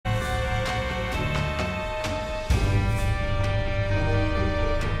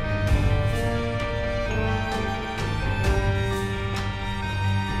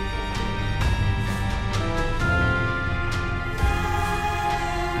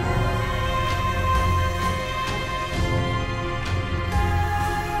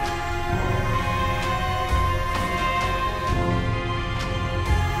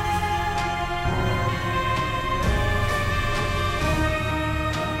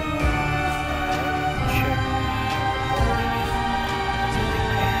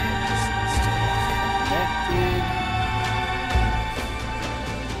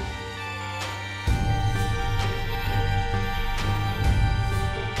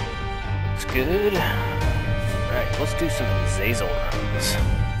good. Alright, let's do some Azazel runs.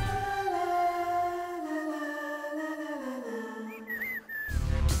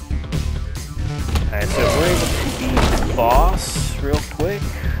 Alright, so we're able to beat the boss real quick.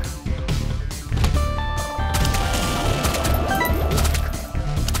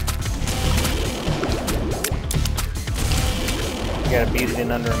 You gotta beat it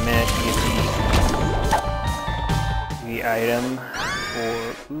in under a minute to get the item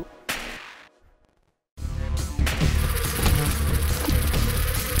for... Oop.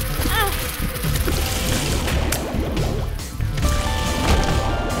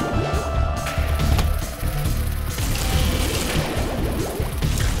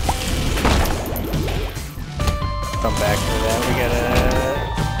 Come back for that. We gotta...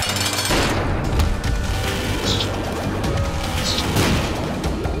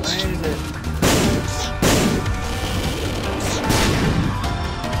 Why is it?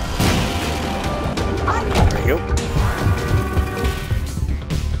 There we go.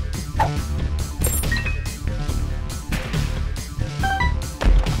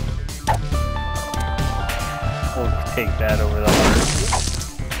 We'll take that over the heart.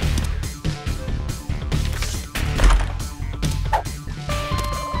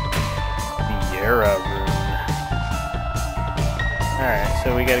 Rune. Alright, so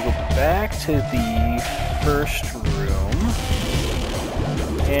we gotta go back to the first room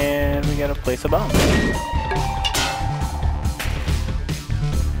and we gotta place a bomb.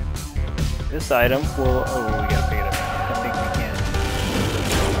 This item will... Oh, we gotta pick it up. I think we can.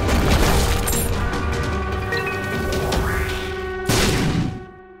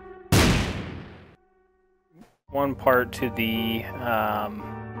 One part to the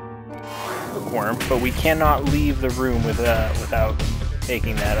bookworm, but we cannot leave the room without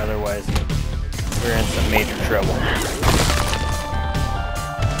taking that, otherwise we're in some major trouble.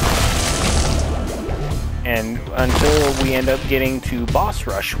 And until we end up getting to boss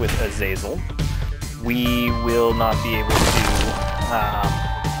rush with Azazel, we will not be able to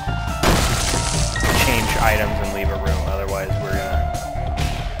change items and leave a room, otherwise we're gonna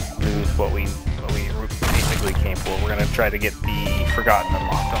lose what we basically came for. We're gonna try to get the Forgotten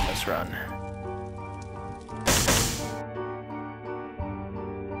unlocked on this run.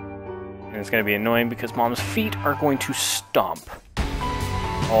 And it's going to be annoying because Mom's feet are going to stomp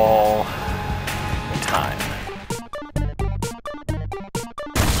all the time.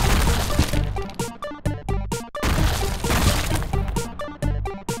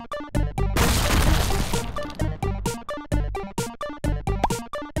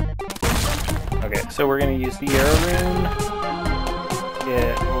 Okay, so we're going to use the arrow rune,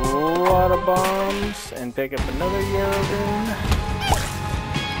 get a lot of bombs, and pick up another arrow rune.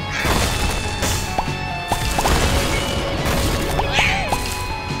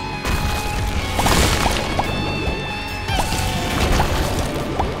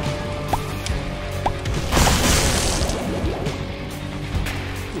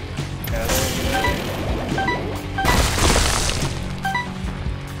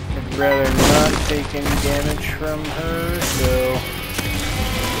 Rather not take any damage from her, so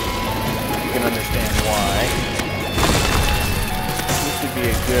you can understand why. This would be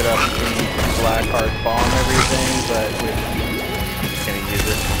a good opportunity for Blackheart bomb everything, but I'm just gonna use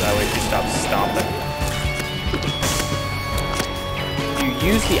it so that way she stops stomping. You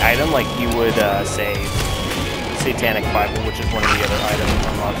use the item like you would say Satanic Bible, which is one of the other item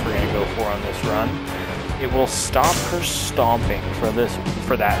unlocks we're gonna go for on this run. It will stop her stomping for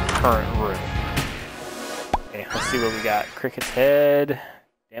that current room. Okay, let's see what we got. Cricket's head,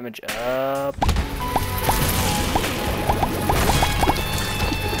 damage up.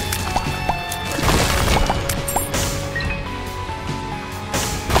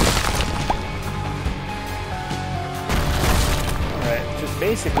 Alright, just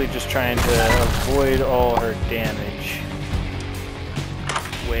basically just trying to avoid all her damage.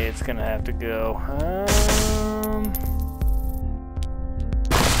 Way it's gonna have to go.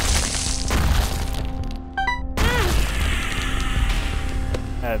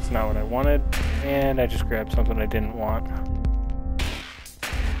 That's not what I wanted, and I just grabbed something I didn't want.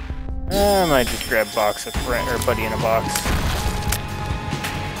 I might just grab box of friend or buddy in a box.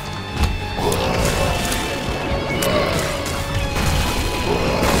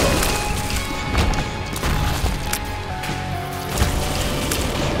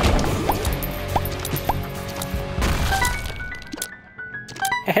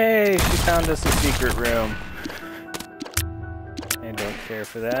 Hey, she found us a secret room. I don't care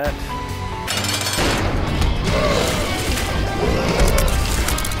for that.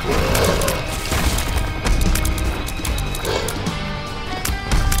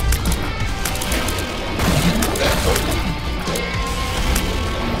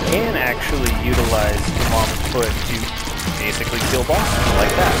 foot to basically kill bosses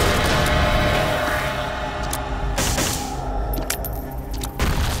like that.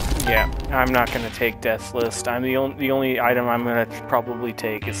 Yeah, I'm not going to take Death's List. The only item I'm going to probably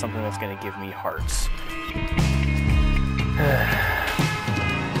take is something that's going to give me hearts.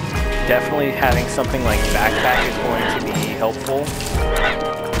 Definitely having something like Backpack is going to be helpful.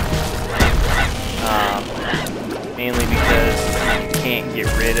 Mainly because you can't get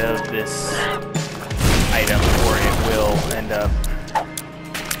rid of this item or it will end up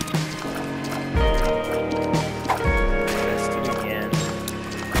testing again.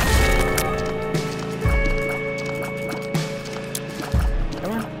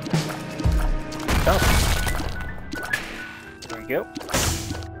 Come on. Go. There we go.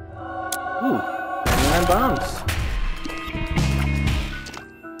 Ooh, 99 bombs.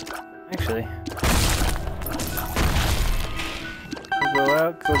 Actually, we'll go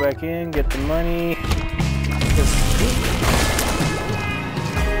out, go back in, get the money.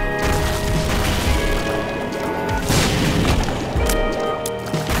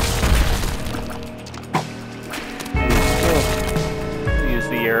 Use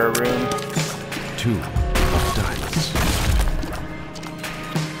the arrow room. 2 of diamonds.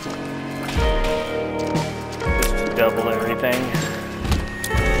 Double everything.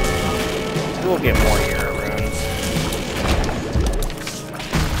 We'll get more hero runes.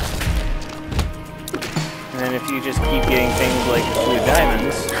 And then if you just keep getting things like blue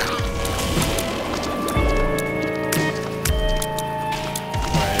diamonds,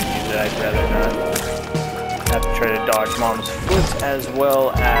 I'd rather not have to try to dodge Mom's foot as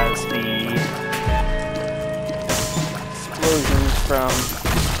well as the explosions from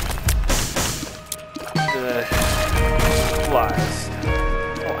the flies.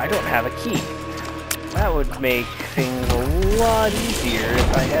 Oh, I don't have a key. That would make things a lot easier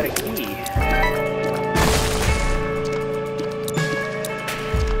if I had a key.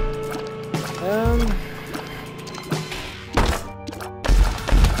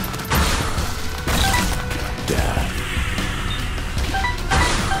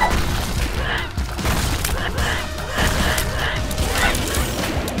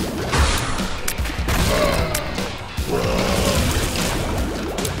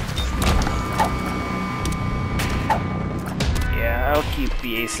 Keep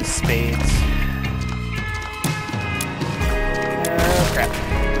the ace of spades. Crap.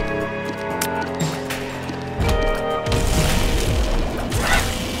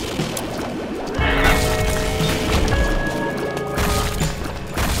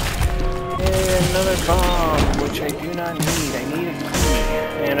 And another bomb, which I do not need. I need a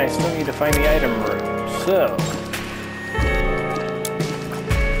key. And I still need to find the item room. So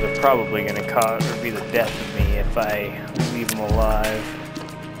they're probably going to cause or be the death of me if I leave them alive.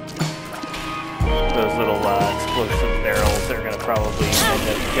 Those little explosive barrels, they're going to probably end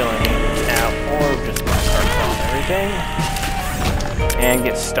up killing me now, or just black hearts on everything. And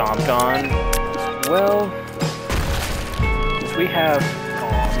get stomped on as well. Since we have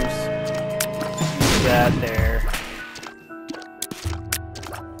bombs, use that there.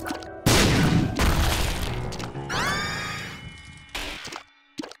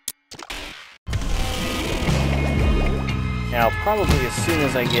 Now, probably as soon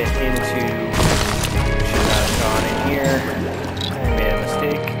as I get into, should not have gone in here. I made a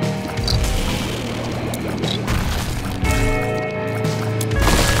mistake.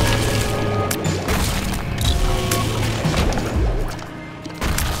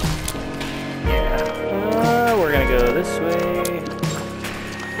 Yeah, we're gonna go this way.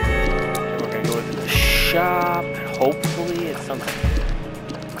 And we're gonna go into the shop. Hopefully, it's something.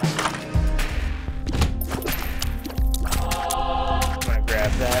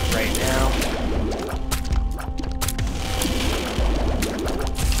 That right now.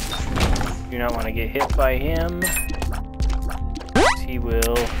 Do not want to get hit by him. He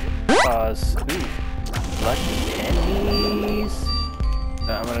will cause lucky pennies.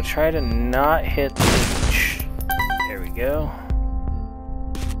 So I'm gonna try to not hit the leech. There we go.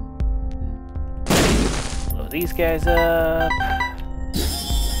 Blow these guys up.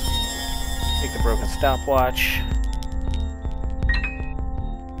 Take the broken stopwatch.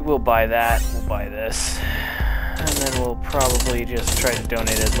 We'll buy that, we'll buy this, and then we'll probably just try to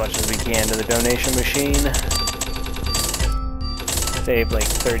donate as much as we can to the donation machine. Save like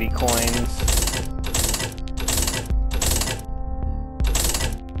 30 coins.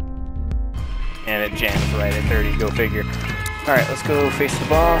 And it jams right at 30, go figure. Alright, let's go face the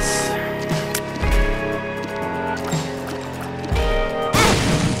boss.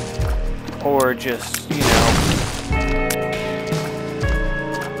 Or just, you know,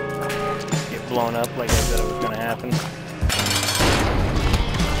 blown up like I said it was going to happen.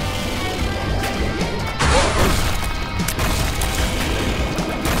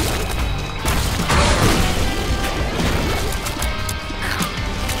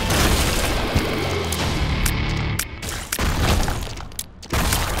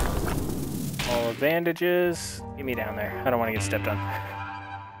 All bandages. Get me down there. I don't want to get stepped on.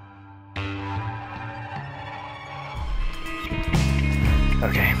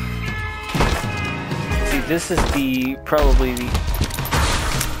 Okay. See, this is probably the...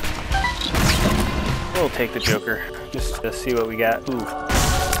 We'll take the Joker, just to see what we got. Ooh.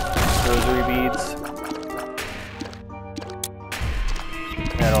 Rosary beads.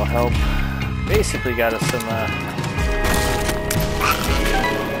 That'll help. Basically got us some,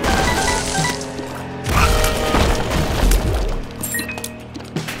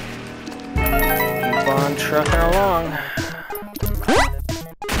 keep on trucking along.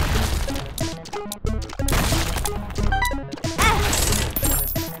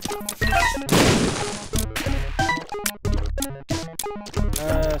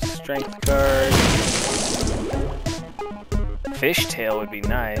 Strength card. Fishtail would be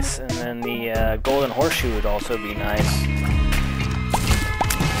nice, and then the golden horseshoe would also be nice.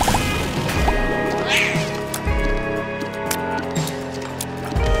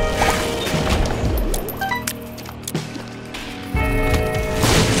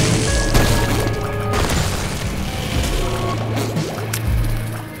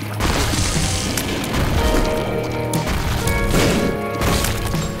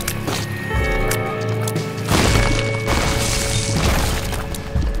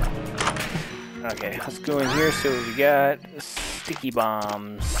 Okay, let's go in here. So we got sticky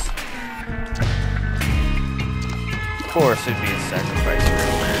bombs. Of course, it'd be a sacrifice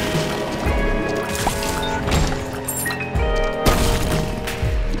room.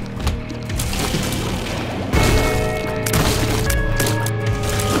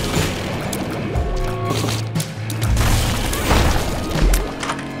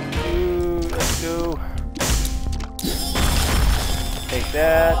 Let's go. Take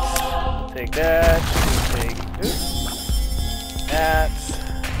that. Take that, take that.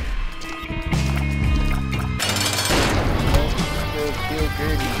 Let's go feel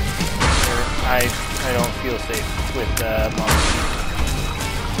dirty. I don't feel safe with monsters.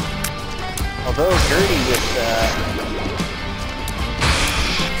 Although Gertie with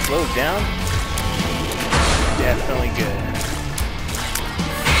slowed down, definitely good.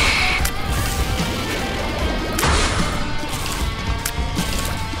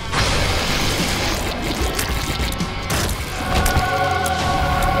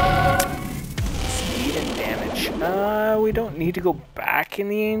 We don't need to go back in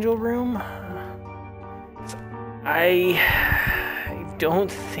the angel room. I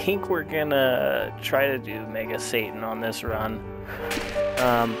don't think we're gonna try to do Mega Satan on this run.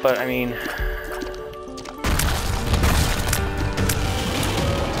 But I mean,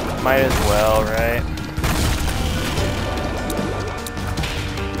 might as well, right?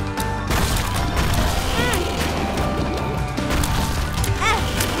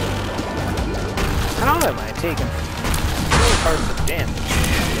 How am I taking parts of damage?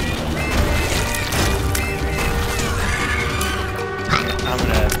 I'm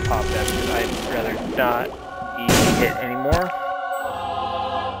gonna pop that because I'd rather not be hit anymore.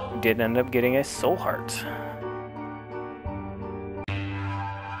 Did end up getting a soul heart.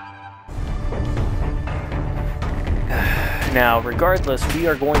 Now, regardless, we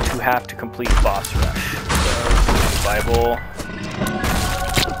are going to have to complete boss rush. So, Bible.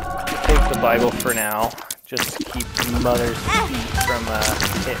 Take the Bible for now, just to keep Mother's feet from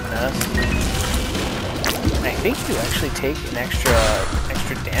hitting us. I think you actually take an extra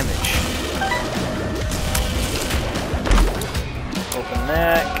damage. Open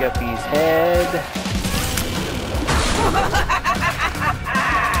that, Guppy's head.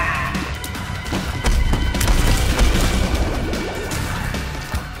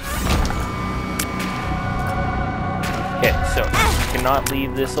 Okay, so you cannot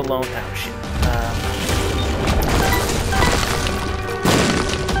leave this alone. Oh shit.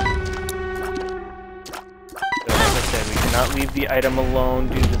 So as I said, we cannot leave the item alone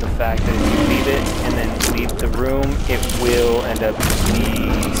due to the fact that if you leave it and then leave the room, it will end up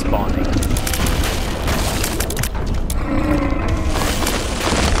despawning.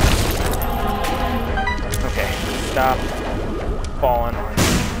 Okay, stop falling on me.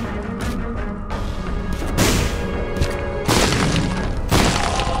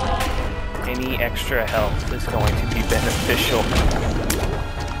 Any extra health is going to be beneficial.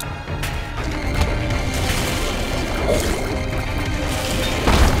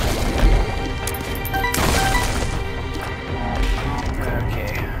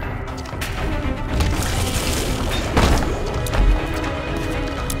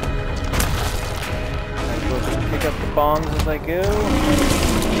 pick up the bombs as I go.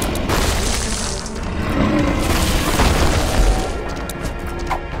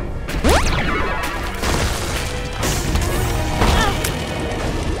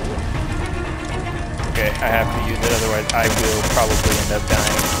 Okay, I have to use it, otherwise I will probably end up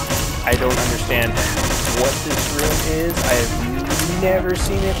dying. I don't understand what this room is. I have never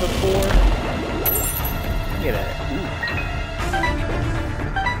seen it before. Look at that.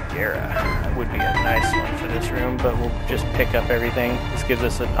 That would be a nice one for this room, but we'll just pick up everything. This gives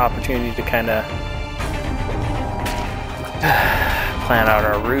us an opportunity to kind of plan out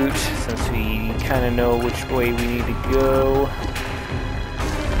our route, since we kind of know which way we need to go.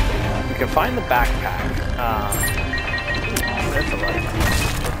 We can find the backpack. That's a lot of fun.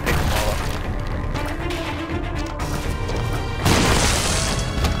 Let's pick them all up.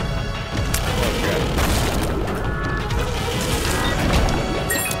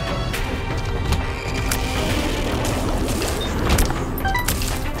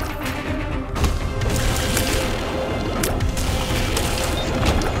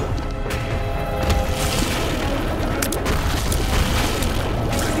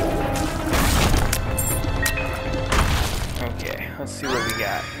 Let's see what we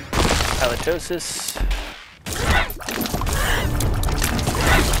got. Halitosis.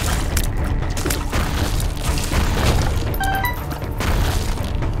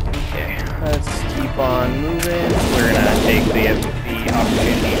 Okay, let's keep on moving. We're gonna take the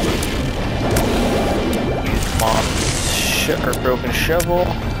opportunity to use Mom's broken shovel.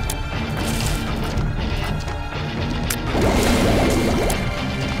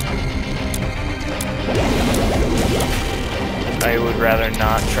 I would rather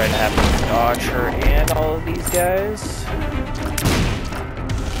not try to have to dodge her and all of these guys.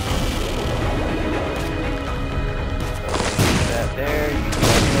 Use that there, use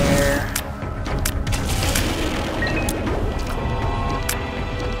that there.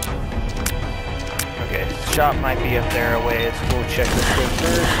 Okay, shop might be up there a ways. We'll check this one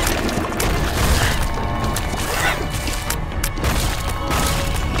first.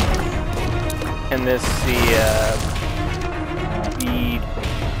 And this,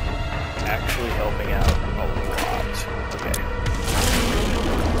 actually helping out a lot. Okay.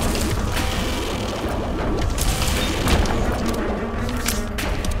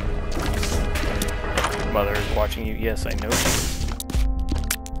 Mother is watching you. Yes, I know she is.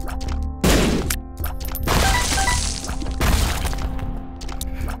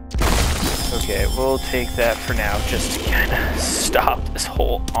 Okay, we'll take that for now, just to kind of stop this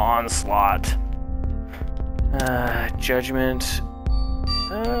whole onslaught. Judgment.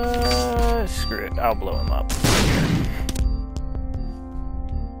 Screw it. I'll blow him up.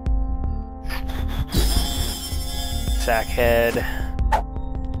 Sackhead.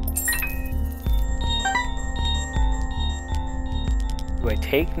 Do I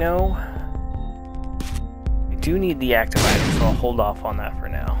take no? I do need the active item, so I'll hold off on that for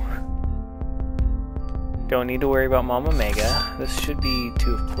now. Don't need to worry about Mama Mega. This should be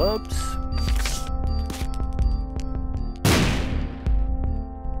 2 of clubs.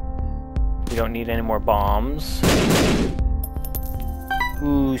 We don't need any more bombs.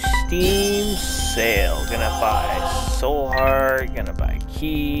 Ooh, Steam Sale. Gonna buy Soul Heart. Gonna buy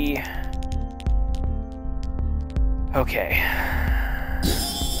Key. Okay.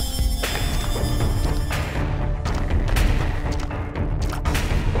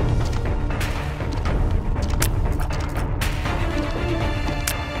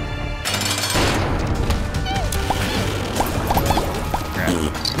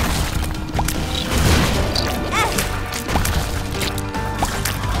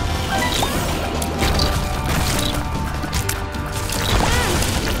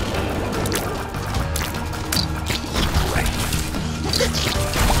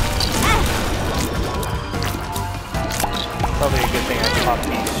 Probably a good thing I popped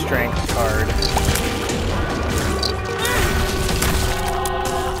the strength card.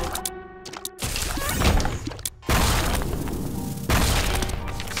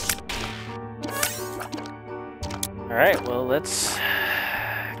 Alright, well, let's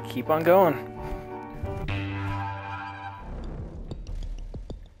keep on going.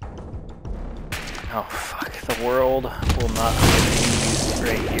 Oh, fuck. The world will not be used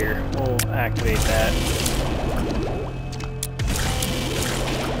right here. We'll activate that.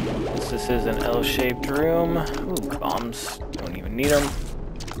 This is an L-shaped room. Ooh, bombs. Don't even need them.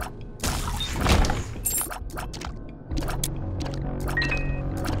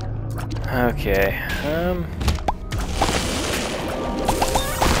 Okay.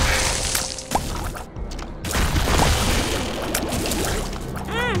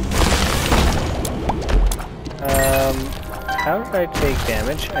 how did I take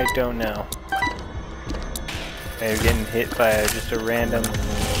damage? I don't know. I'm getting hit by just a random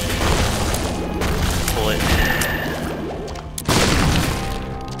bullet.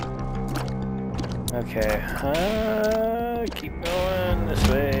 Okay, keep going this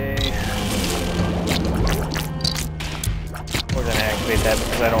way. We're gonna activate that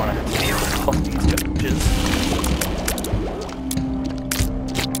because I don't want to have to deal with all these dodges.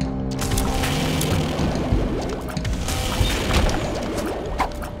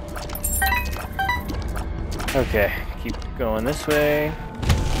 Okay, keep going this way.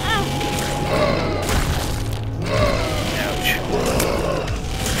 Ouch.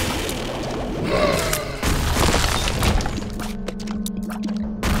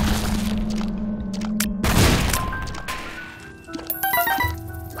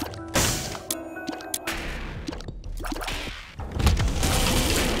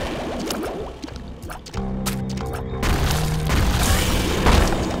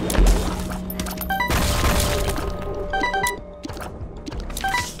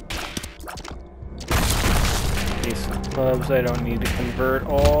 Clubs I don't need to convert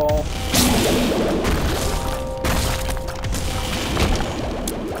all.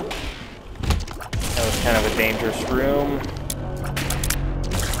 That was kind of a dangerous room.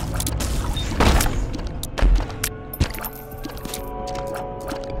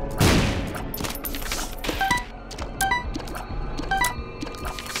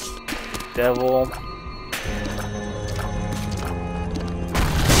 Devil.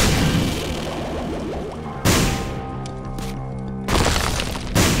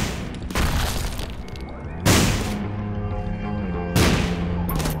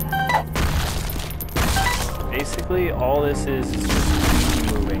 Basically, all this is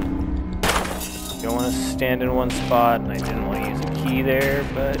just moving. You don't want to stand in one spot, and I didn't want to use a key there,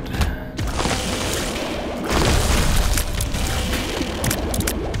 but...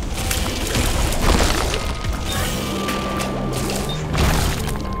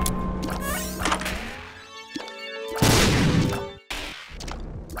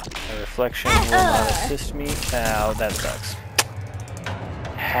 The reflection will not assist me. Ow, that sucks.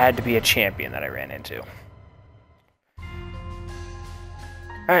 Had to be a champion that I ran into.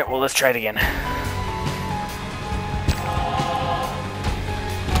 Alright, well, let's try it again. All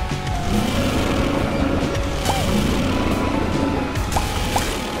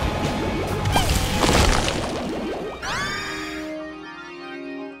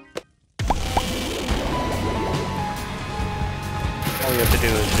we have to do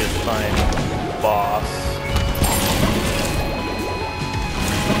is just find the boss.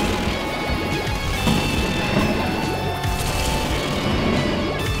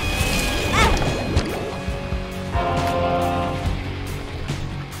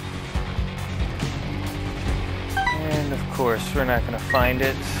 Of course, we're not going to find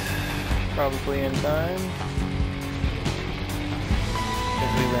it probably in time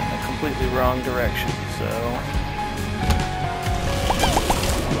because we went in a completely wrong direction, so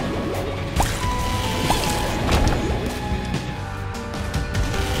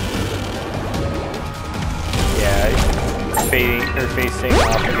yeah, facing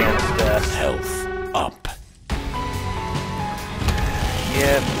off against Health up.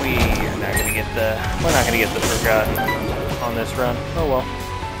 Yep, we're not gonna get the forgotten on this run. Oh well.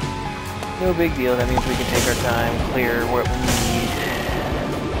 No big deal, that means we can take our time, clear what we need.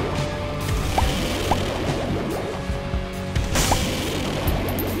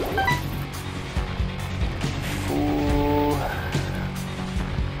 Ooh.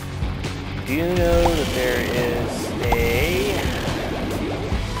 Do you know that there is a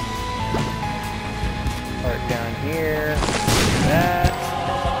part down here? That.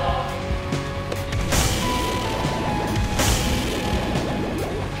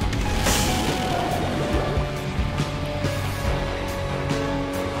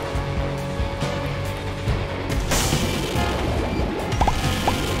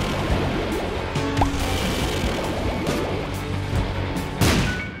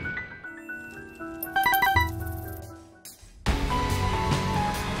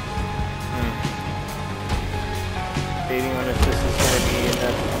 Debating on if this is going to be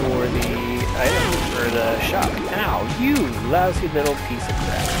enough for the item or the shop. Ow, you lousy little piece of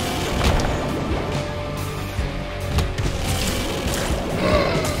crap.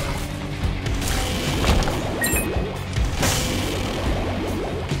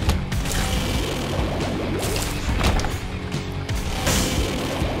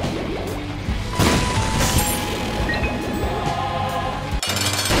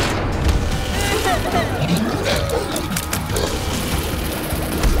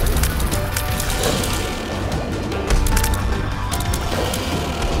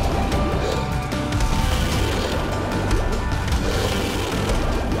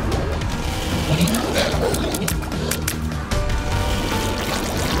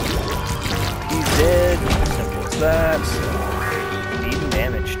 that. So, even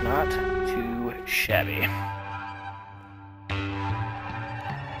damage, not too shabby.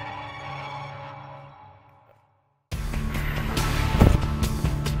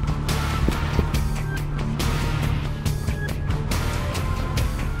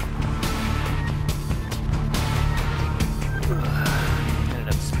 Ended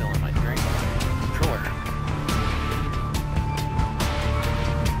up spilling my drink on my controller.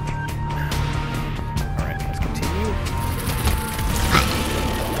 Alright, let's continue.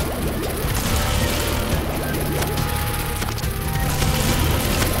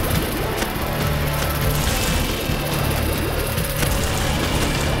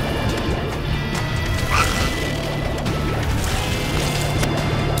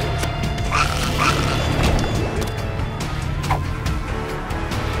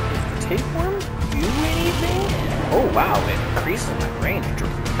 Tapeworm do anything? Oh wow, it increases my range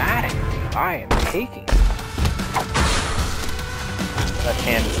dramatically. I am taking it. Left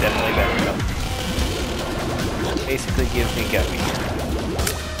hand is definitely better though. Basically gives me guppy.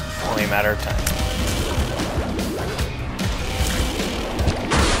 Only a matter of time.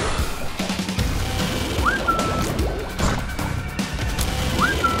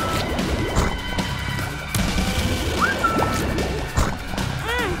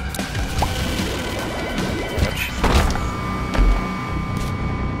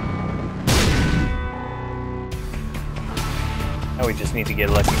 Now we just need to get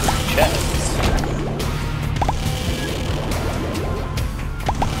lucky with the chests.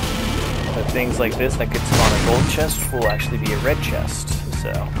 But things like this that could spawn a gold chest will actually be a red chest,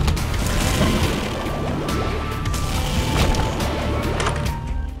 so.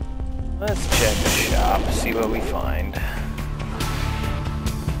 Let's check the shop, see what we find.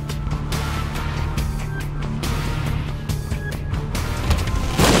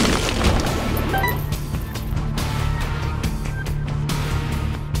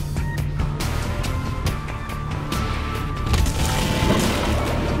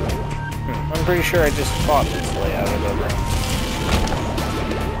 I'm pretty sure I just fought this layout of the room.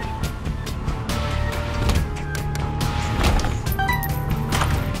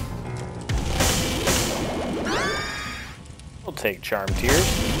 We'll take Charm Tears.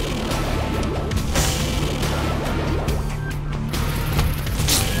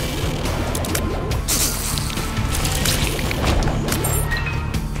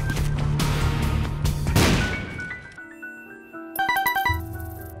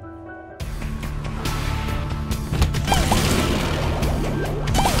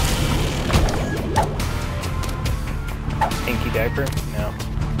 Pinky diaper? No.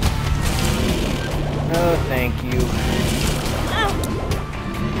 No, thank you. Ouch.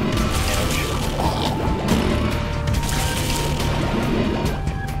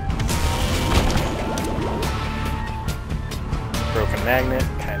 Broken magnet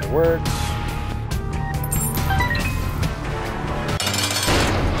kind of works.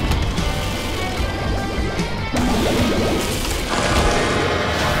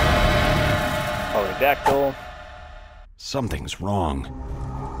 Polydactyl. Something's wrong.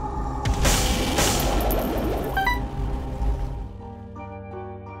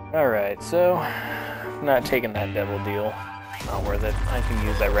 Alright, so I'm not taking that devil deal. Not worth it. I can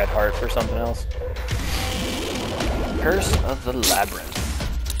use that red heart for something else. Curse of the Labyrinth.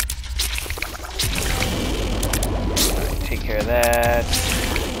 Alright, take care of that.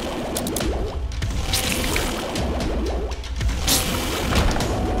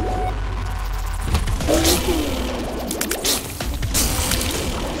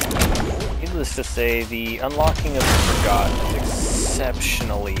 Needless to say, the unlocking of the Forgotten is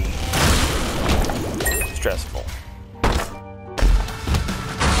exceptionally stressful.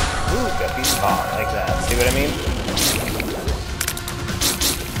 Ooh, Guppy's Paw, like that. See what I mean?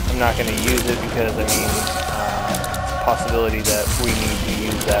 I'm not going to use it because, I mean, it's a possibility that we need to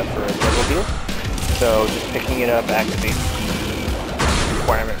use that for a double deal. So, just picking it up activates the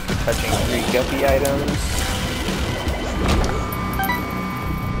requirement for touching 3 Guppy items.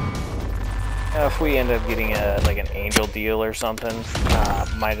 If we end up getting like an angel deal or something,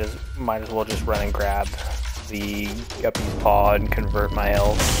 might as well just run and grab the Guppy's Paw and convert my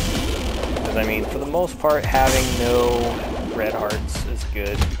health. Because I mean, for the most part, having no red hearts is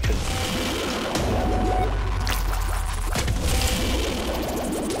good because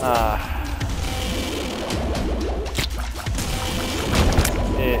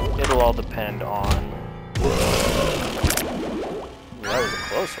it'll all depend on. That was a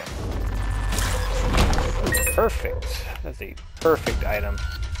close one. Perfect. That's a perfect item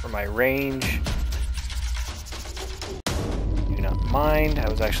for my range. Do not mind. I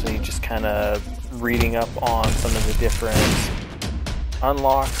was actually just kind of reading up on some of the different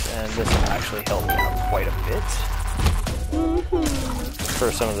unlocks, and this will actually help me out quite a bit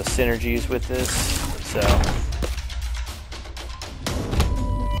for some of the synergies with this. So,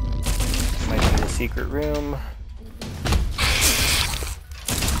 might be the secret room.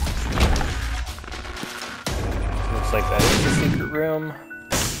 Looks like that is the secret room.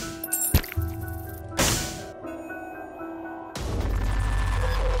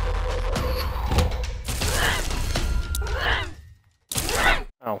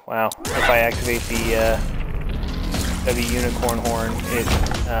 Oh wow, if I activate the W unicorn horn, it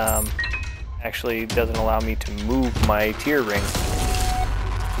actually doesn't allow me to move my tier ring.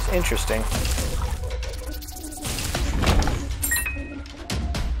 It's interesting.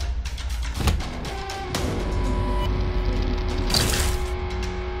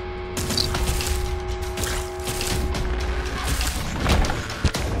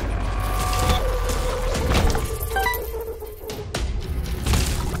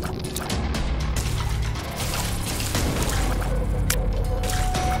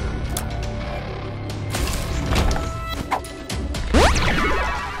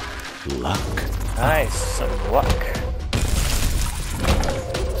 Nice, some luck.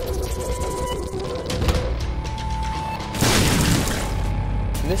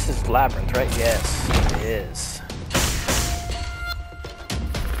 And this is Labyrinth, right? Yes, it is.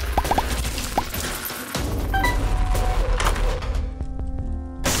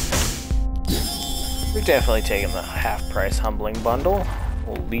 We're definitely taking the half-price Humbling Bundle.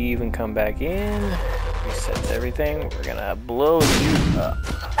 We'll leave and come back in. Reset everything. We're gonna blow you up.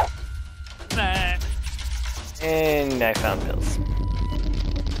 And I found pills.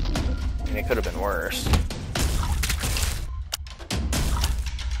 And it could have been worse.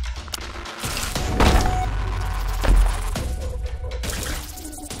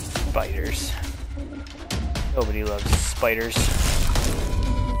 Spiders. Nobody loves spiders.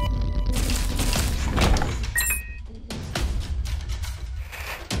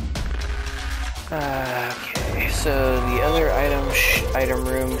 Okay, so the other item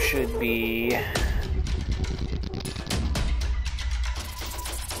room should be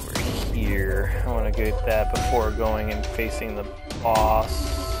over here. I want to get that before going and facing the boss.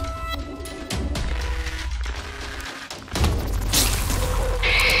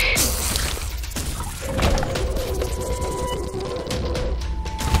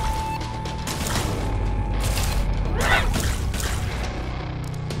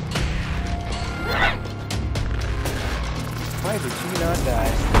 Why did you not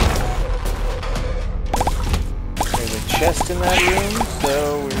die? There's a chest in that room, so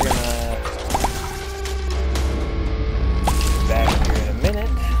we're gonna be back here in a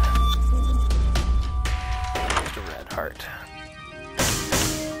minute. Just a red heart.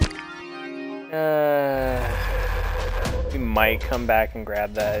 We might come back and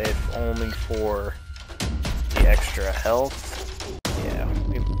grab that if only for the extra health. Yeah,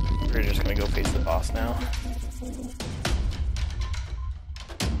 we're just gonna go face the boss now.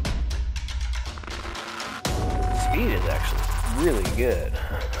 Speed is actually really good.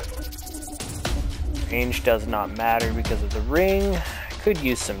 Range does not matter because of the ring. Could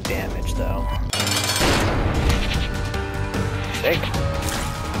use some damage though. Shake it.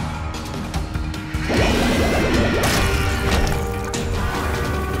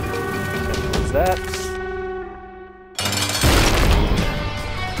 Simple as that.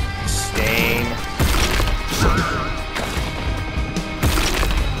 Stain.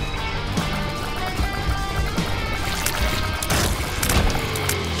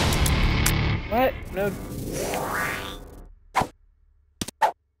 What? No.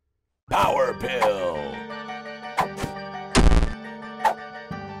 Power pill.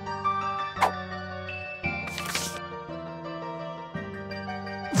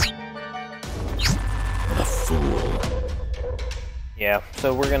 The fool. Yeah,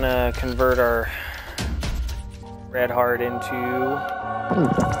 so we're gonna convert our red heart into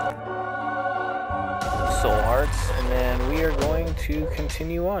soul hearts, and then we are going to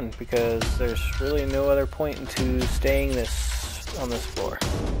continue on because there's really no other point into staying on this floor.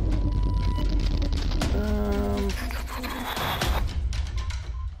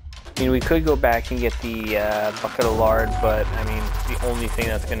 I mean, we could go back and get the bucket of lard, but I mean, the only thing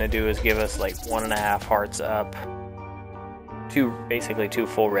that's going to do is give us like 1.5 hearts up, basically two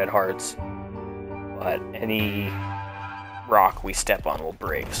full red hearts. But any rock we step on will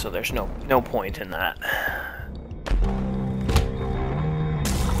break, so there's no point in that.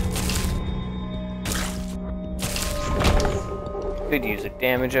 Could use a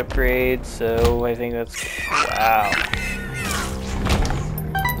damage upgrade, so I think that's wow.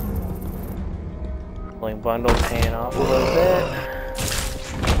 healing bundle paying off a little bit.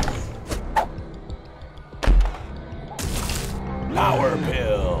 Power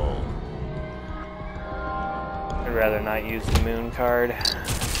pill. I'd rather not use the moon card.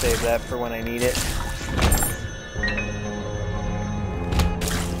 Save that for when I need it.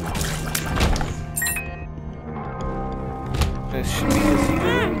 This should be easy.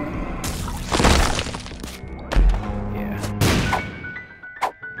 Yeah.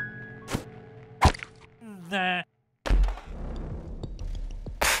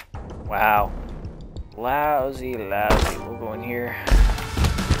 Wow. Lousy. We'll go in here.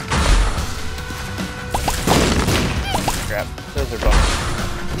 Crap. Those are bones.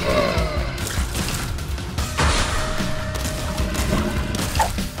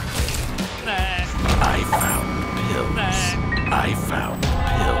 I found pills. I found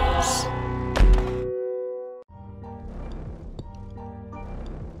pills.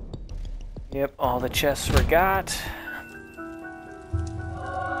 Yep, all the chests were got.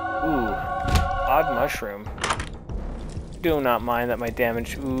 Ooh, odd mushroom. Do not mind that my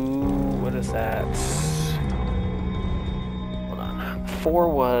damage. Ooh, what is that? Hold on. 4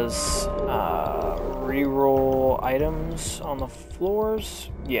 was reroll items on the floors.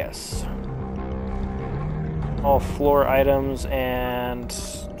 Yes. All floor items and.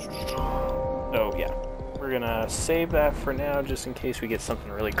 Oh yeah. We're gonna save that for now, just in case we get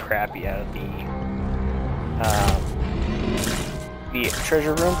something really crappy out of the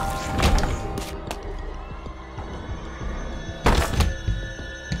treasure room.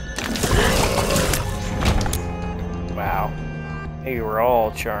 Wow, they were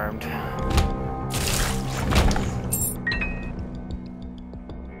all charmed.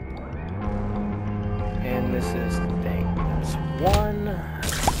 And this is the thing. That's 1.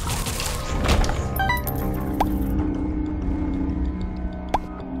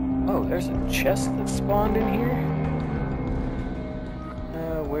 Oh, there's a chest that spawned in here?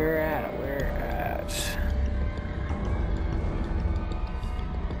 Where at?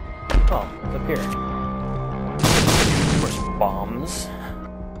 Oh, it's up here. Of course, bombs.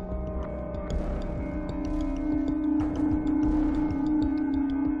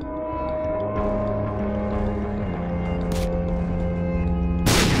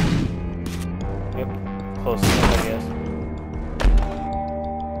 Yep, close enough, I guess.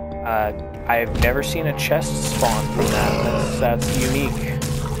 I've never seen a chest spawn from that. That's unique.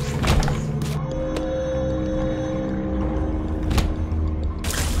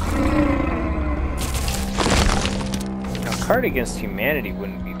 Now, Card Against Humanity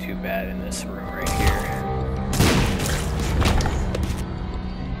wouldn't be too bad in this room right here.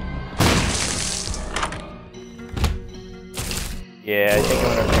 Yeah, I think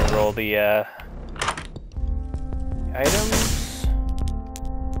I'm gonna re-roll the items.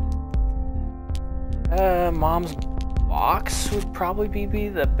 Mom's box would probably be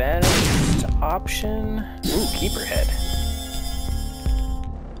the best option. Ooh, keeper head.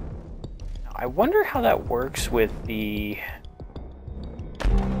 I wonder how that works with the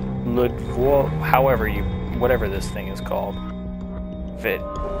whatever this thing is called. If it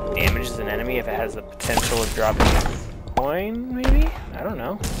damages an enemy, if it has the potential of dropping a coin, maybe? I don't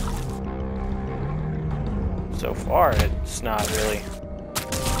know. So far, it's not really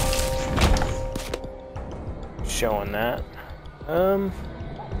showing that.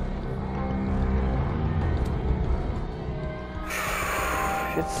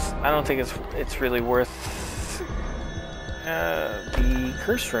 I don't think it's really worth the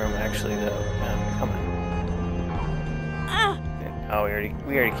curse room actually though. Come on. Oh,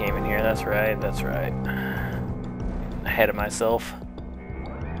 we already came in here. That's right. Ahead of myself.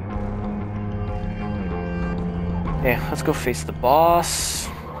 Yeah, let's go face the boss.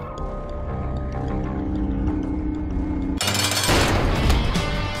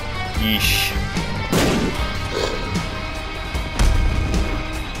 Yeesh.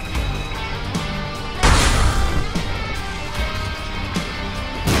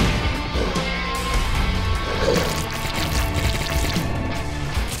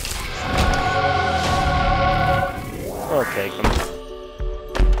 Okay, come on.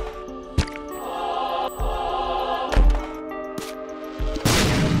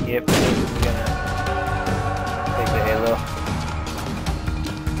 Yep, this is gonna take the halo.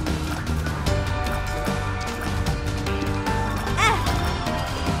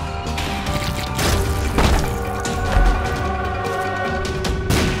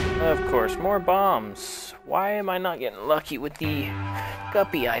 Of course, more bombs. Why am I not getting lucky with the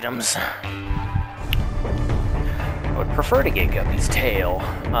guppy items? I would prefer to get Guppy's tail.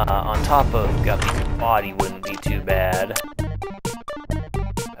 On top of Guppy's body wouldn't be too bad.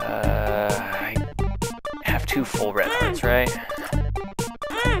 I 2 full red hearts, right?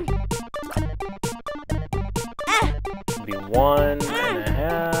 It'd be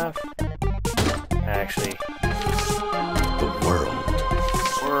 1.5. Actually, The world.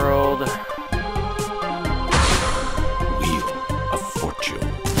 world. Wheel of fortune.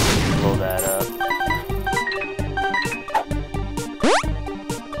 Blow that up.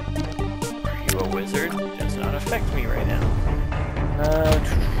 Are you a wizard? Does not affect me right now.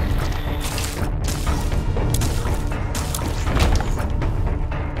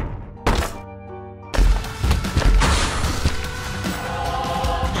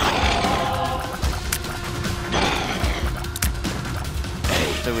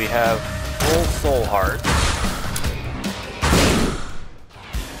 So we have full soul heart.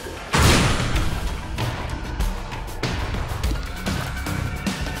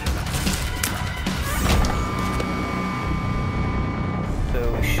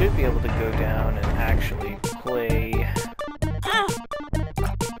 So we should be able to go down and actually play.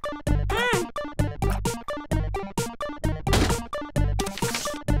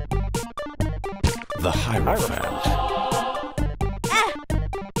 The Hierophant.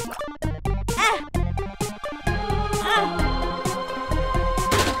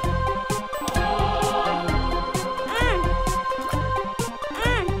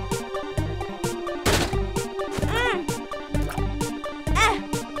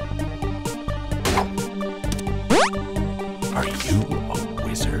 Are you a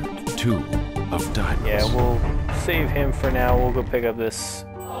wizard? 2 of diamonds. Yeah, we'll save him for now. We'll go pick up this.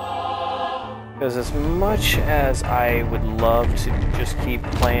 Because as much as I would love to just keep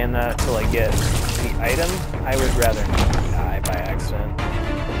playing that till I get the item, I would rather not die by accident.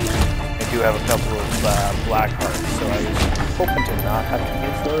 I do have a couple of black hearts, so I was hoping to not have to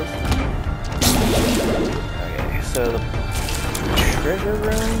use those. Okay, so the treasure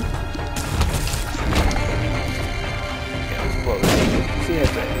room. Yeah, let's blow that. See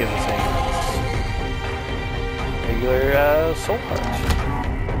if that gives us any regular soul hearts.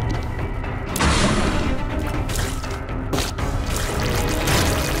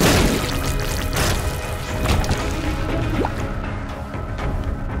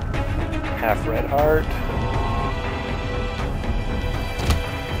 Half red heart.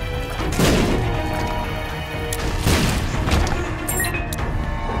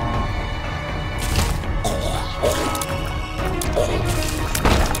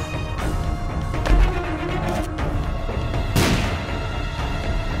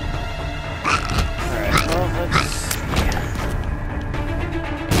 Alright, well, let's see.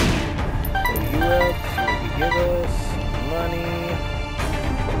 Pull you up, see what you give us. Money.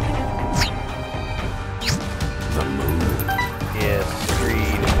 The moon. Yes,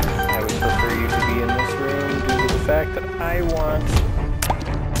 agreed. I would prefer you to be in this room due to the fact that I want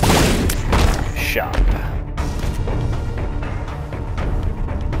shop.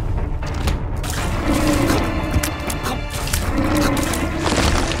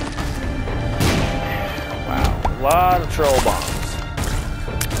 Wow, a lot of troll bombs.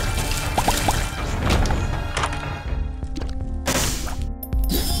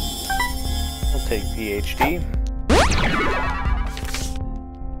 We'll take PhD.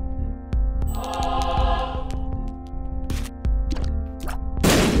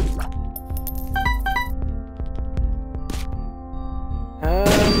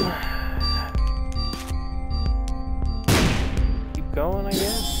 Keep going, I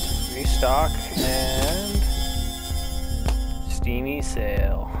guess. Restock and steamy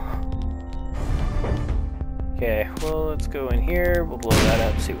sail. Okay, well, let's go in here. We'll blow that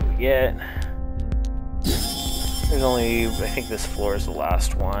up, see what we get. There's only, I think this floor is the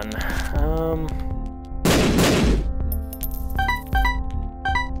last one. 2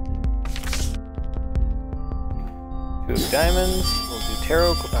 of diamonds. We'll do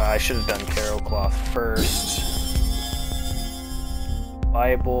tarot. I should have done tarot cloth first.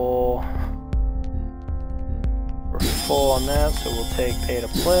 Bible. We're full on that, so we'll take pay to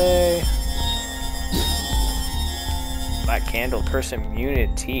play. Black candle, curse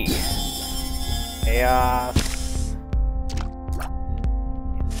immunity. Chaos.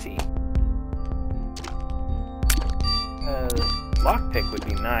 Let's see. Lockpick would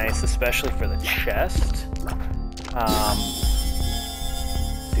be nice, especially for the chest. Let's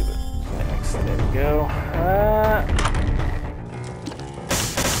see what's next. There we go.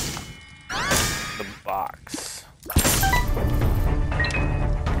 The box.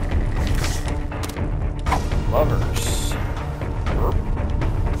 Lovers.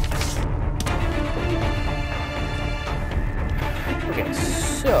 Okay,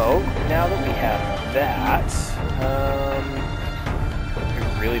 so now that we have that, I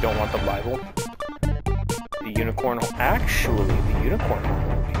really don't want the Bible. The unicorn... Actually, the unicorn horn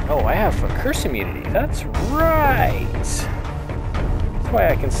will be... Oh, I have a curse immunity. That's right! That's why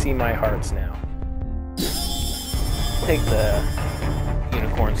I can see my hearts now. Take the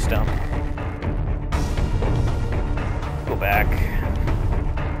unicorn stump. Go back.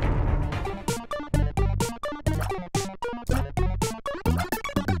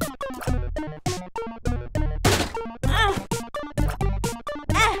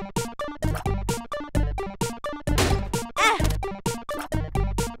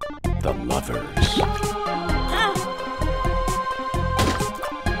 The lovers.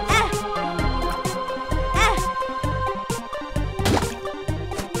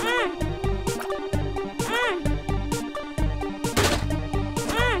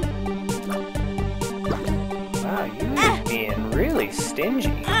 Wow, you're being really stingy.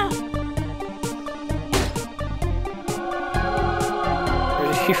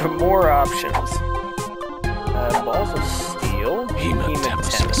 There's even more options. Balls of steel,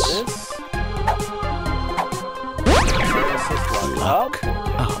 hematemesis, Luck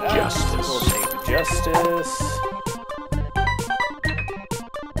of justice. We'll take justice.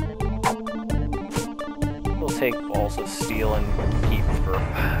 We'll take balls of steel and keep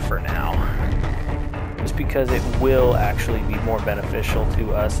for now. Just because it will actually be more beneficial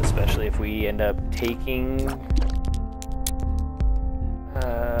to us, especially if we end up taking...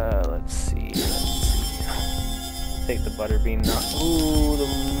 let's see. Take the butterbean. Ooh, the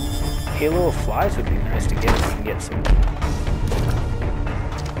halo of flies would be nice to get if we can get some...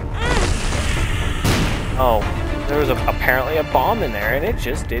 Oh, there was apparently a bomb in there and it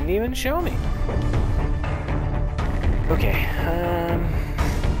just didn't even show me. Okay,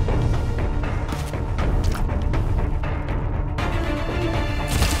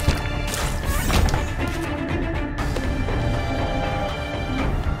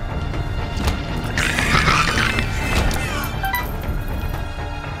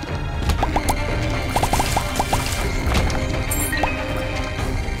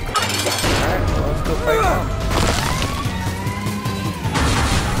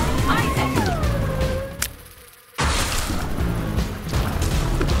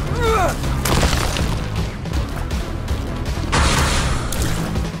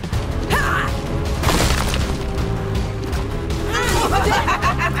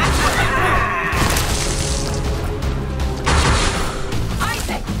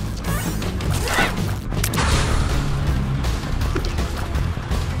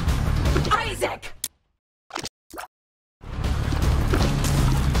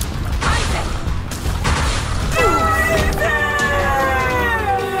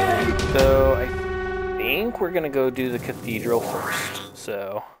 we're gonna go do the cathedral first,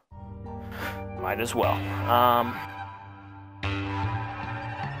 so might as well.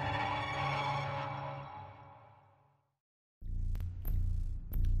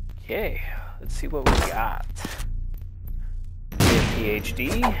 Okay, let's see what we got. We have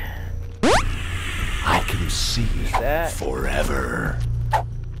PhD. I can see that forever.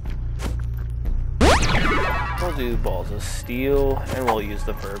 We'll do balls of steel, and we'll use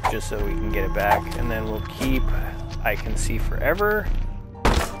the verb just so we can get it back, and then we'll keep I can see forever.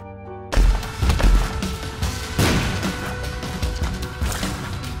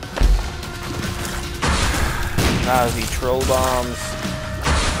 Nazi troll bombs.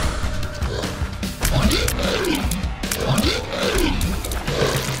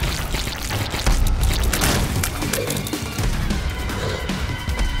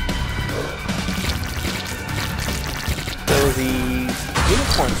 So the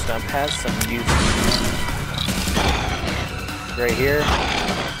unicorn stump has some use. Right here,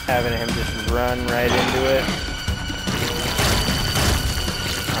 having him just run right into it.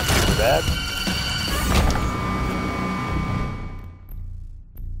 Not too bad.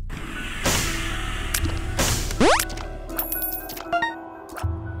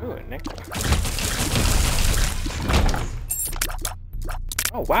 Ooh, a nickel.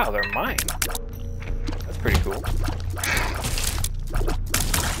 Oh wow, they're mine. That's pretty cool.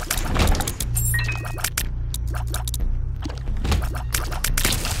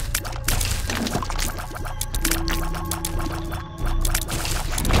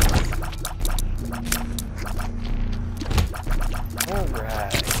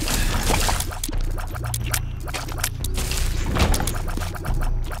 Alright.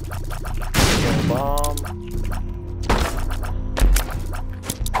 Bomb.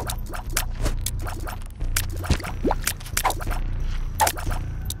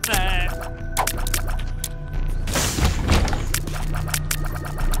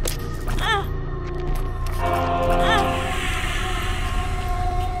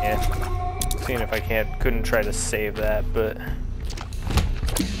 Yeah. seeing if I couldn't try to save that, but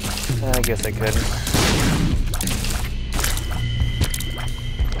I guess I couldn't.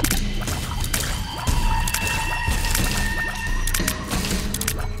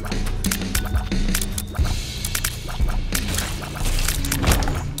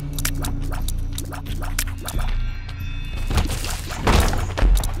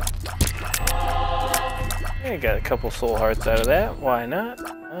 I got a couple soul hearts out of that. Why not? You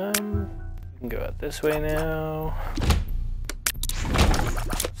can go out this way now.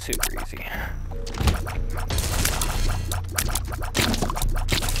 Super easy.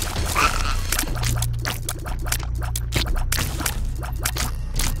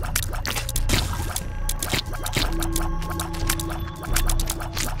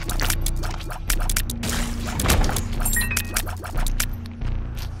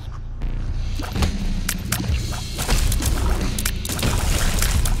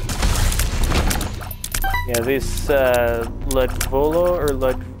 Yeah, this Ludvolo or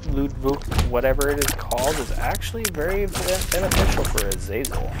Ludvuk, whatever it is called, is actually very beneficial for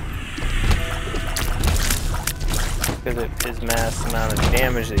Azazel. Because of his mass amount of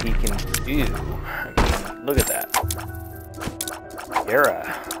damage that he can do. I mean, look at that. Yara.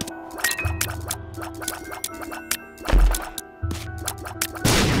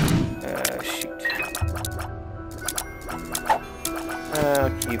 Shoot. I'll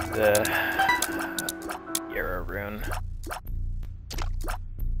keep the rune.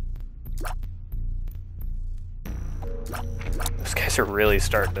 Those guys are really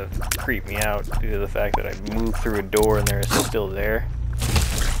starting to creep me out due to the fact that I moved through a door and they're still there.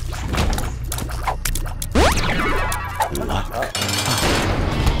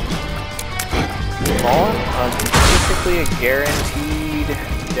 Fallen on basically a guaranteed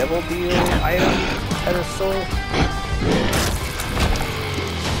devil deal item pedestal.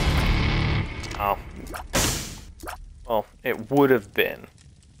 Oh. Well, it would have been.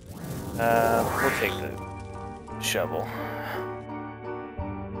 We'll take the shovel.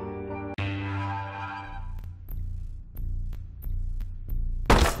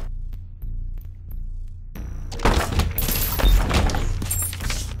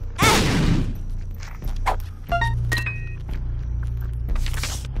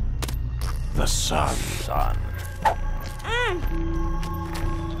 The sun.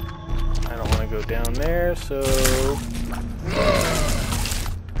 I don't want to go down there, so...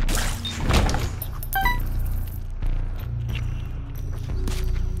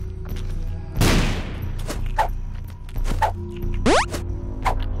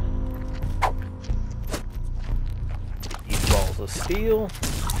 These balls of steel.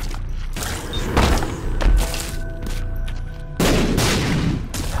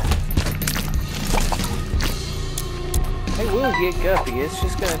 I will get Guppy, it's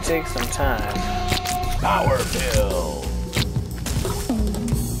just gonna take some time. Power pill.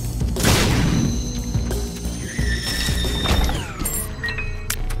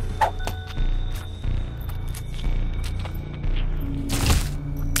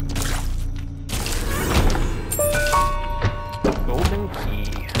 Golden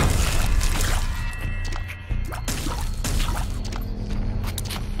key.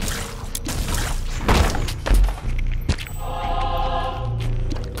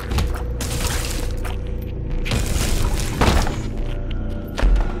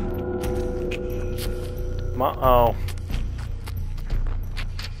 Oh.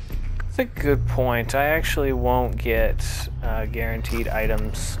 That's a good point. I actually won't get guaranteed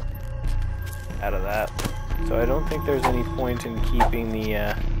items out of that. So I don't think there's any point in keeping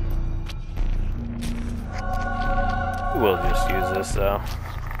the... We'll just use this though.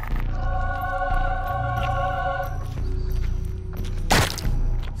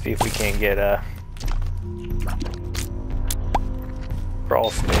 See if we can't get a crawl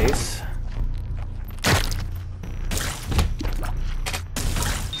space.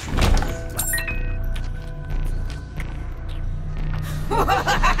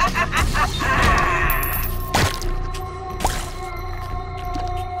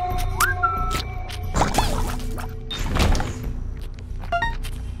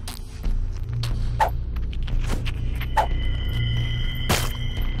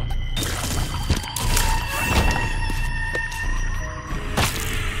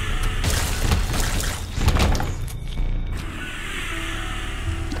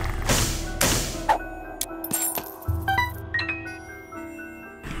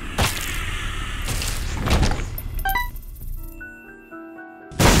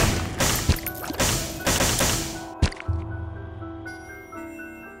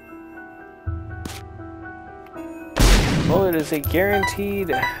 it is a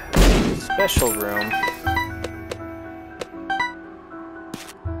guaranteed special room.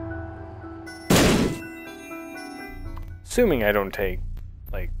 Assuming I don't take,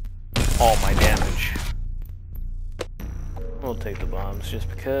 like, all my damage. We'll take the bombs just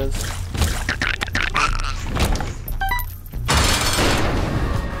because.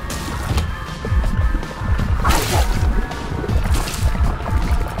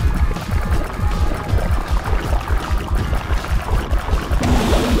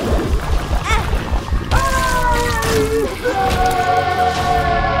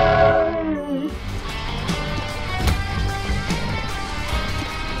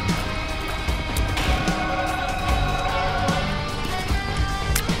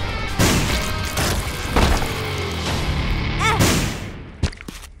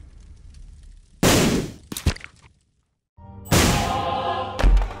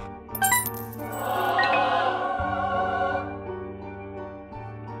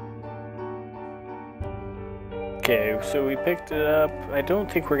 Okay, so we picked it up. I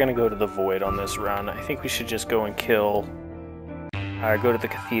don't think we're gonna go to the Void on this run. I think we should just go and kill... go to the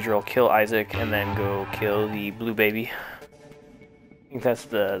Cathedral, kill Isaac, and then go kill the Blue Baby. I think that's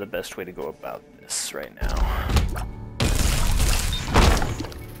the best way to go about this right now.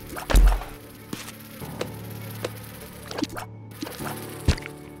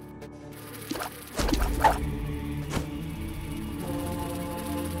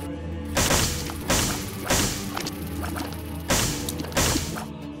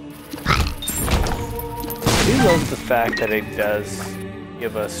 I love the fact that it does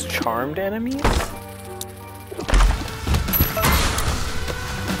give us charmed enemies.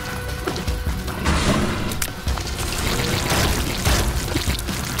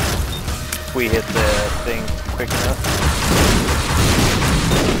 If we hit the thing quick enough.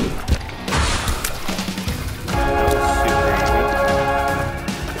 That was super easy.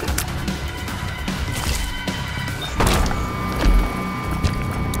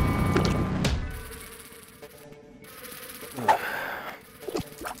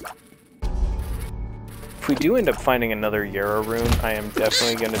 If we do end up finding another Yarrow rune, I am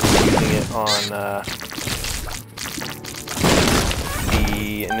definitely going to be using it on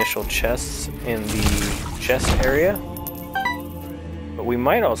the initial chests in the chest area. But we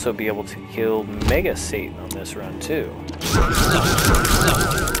might also be able to kill Mega Satan on this run too.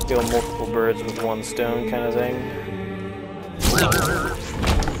 Kill multiple birds with one stone kind of thing.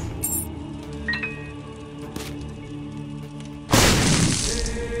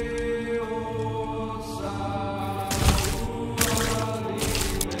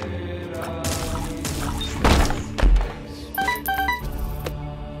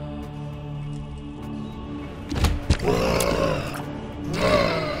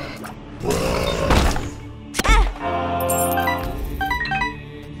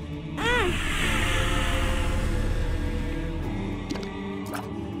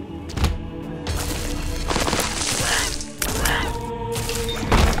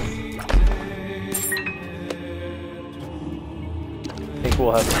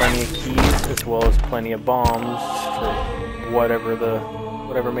 We'll have plenty of keys as well as plenty of bombs for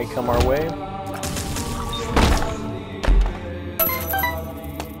whatever may come our way.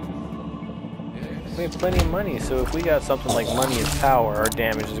 We have plenty of money, so if we got something like money is power, our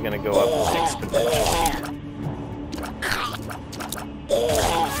damage is going to go up exponentially.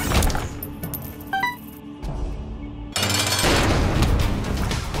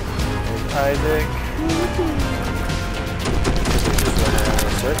 There's Isaac.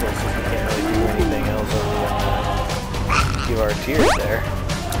 Circles, so we can't really do anything else other than give our tears there.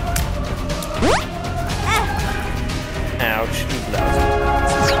 Ouch, that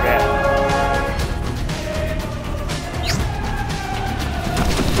was bad.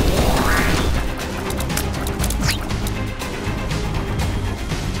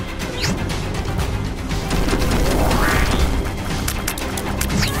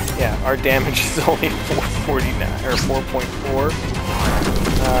 Yeah, our damage is only 449 or 4.4.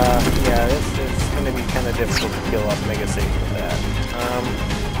 Yeah, it's going to be kind of difficult to kill off Mega Satan with that.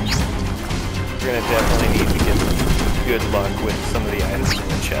 We're going to definitely need to get good luck with some of the items in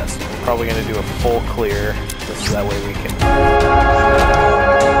the chest. We're probably going to do a full clear, just so that way we can...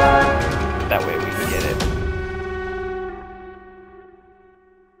 That way we can get it.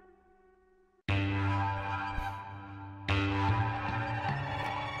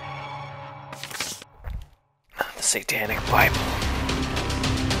 The Satanic Bible.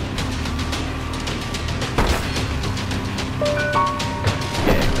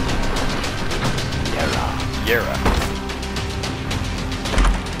 Yara.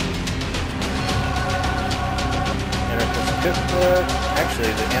 And if it's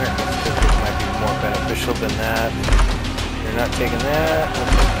Actually, the anarchist pistol might be more beneficial than that. You're not taking that. We'll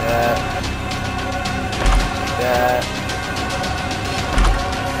take that. Take that.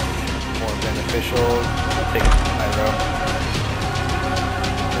 More beneficial. I'll take pyro.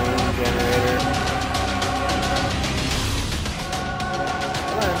 Boom generator.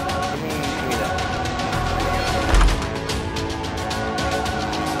 Come on, give me that.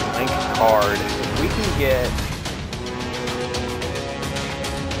 Link card. If we can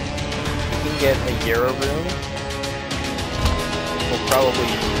get a Yarrow room, we'll probably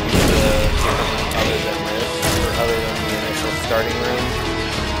use a different room other than this, or other than the initial starting room.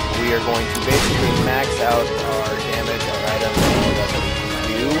 We are going to basically max out our damage, our items, and all that we can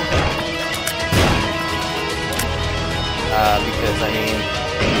do. Because, I mean,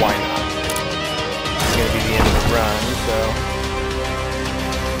 why not? It's going to be the end of the run, so...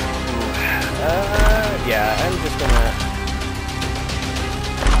 yeah, I'm just going to...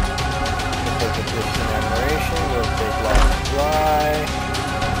 take a distant admiration, we'll take lost fly,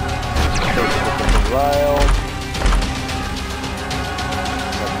 take a different wild,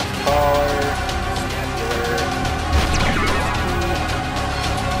 collar, scapular.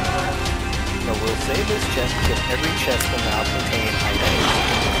 So we'll save this chest because every chest will now contain items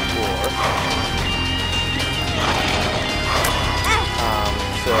on the floor.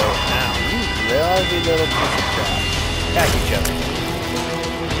 So now, you lousy little piece of crap. Attack each other.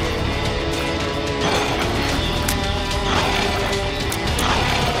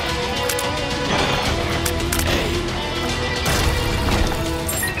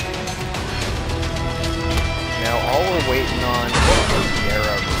 All we're waiting on is the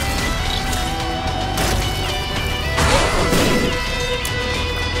Yarrow room.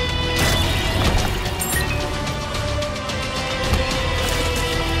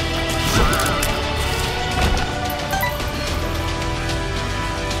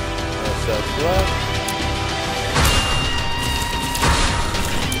 No subs left.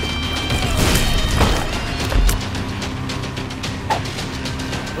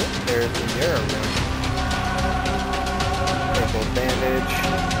 Oh, there's the Yarrow room. Bandage.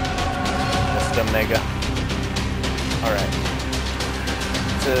 That's the mega. Alright.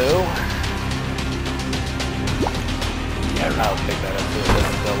 So I'll pick that up so it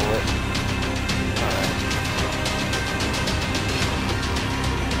doesn't double it. Alright.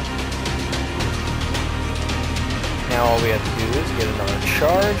 Now all we have to do is get another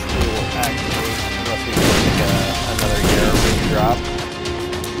charge. We will activate unless we take another Yarrow ring drop.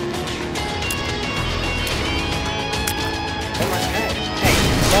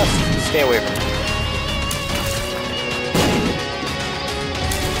 Stay away from it.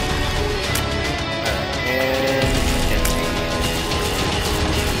 Alright, and empty.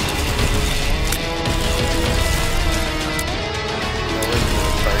 No one's in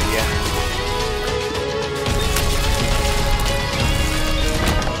the party yet.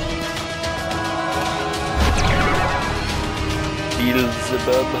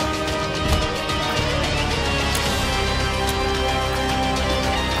 Beelzebub.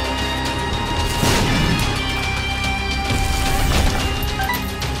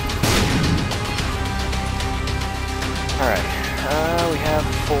 We have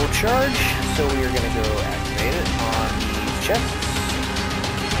full charge, so we are going to go activate it on these chests.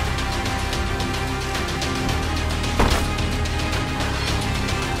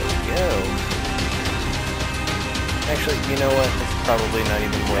 There we go. Actually, you know what? It's probably not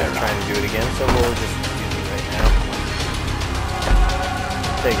even worth trying to do it again, so we'll just use it right now.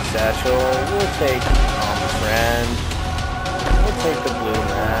 Take satchel, we'll take friend, we'll take the blue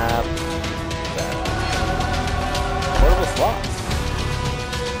map. Portable slots.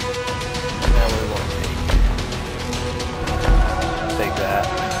 Now we won't take that.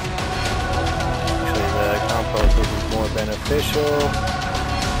 Actually, the compost is more beneficial.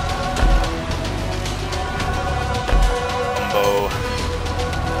 Combo.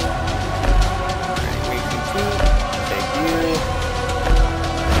 Alright, we can take you.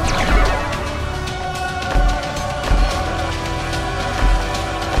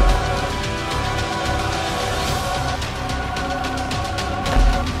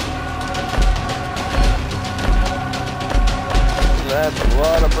 That's a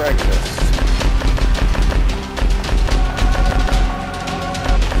lot of breakfast.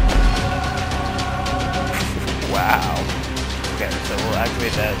 Wow. Okay, so we'll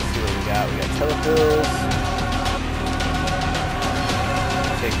activate that and see what we got. We got telepills.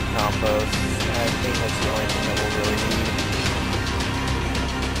 Take the compost. I think that's the only thing that we'll really need.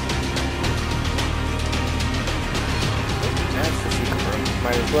 That's the secret room.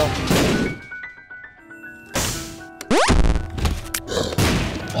 Might as well.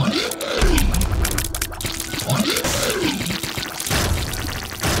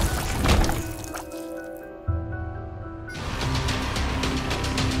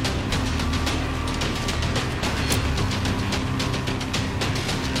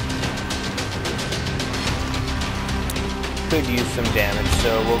 could use some damage,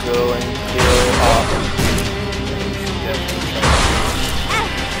 so we'll go and kill off.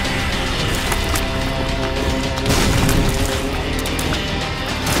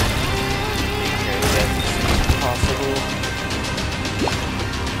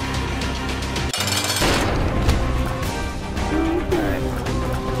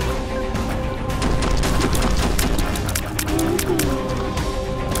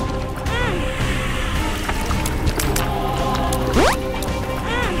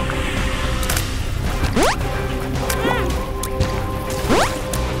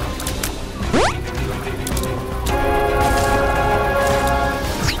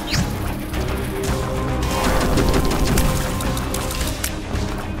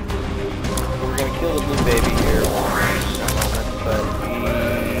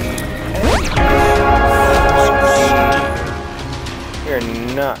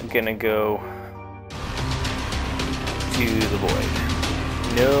 Gonna go to the void.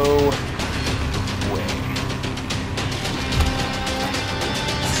 No way.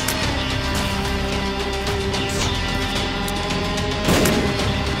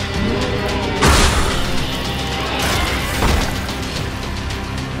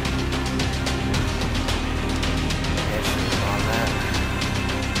 On that.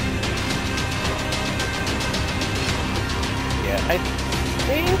 Yeah, I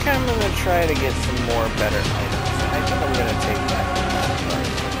think I'm gonna try to get some more better items. I think I'm gonna take that.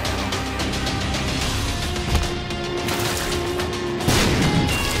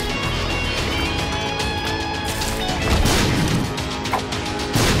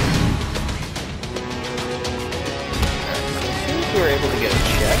 As soon as we're able to get a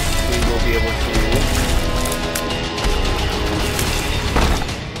chest, we will be able to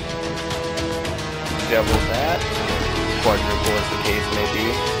double that. Quadruple as the case may be.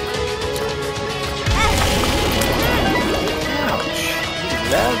 Ouch.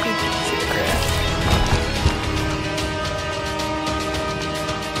 Lousy piece of crap.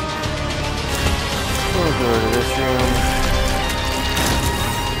 We'll go to this room.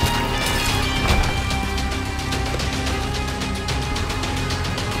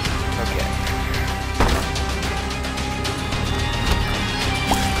 Okay.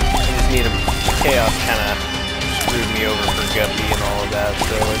 I just need a chaos kind of screwed me over for Guppy and all of that,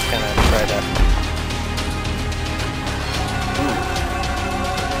 so let's kind of try to...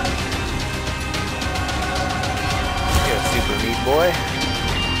 Get a super meat boy.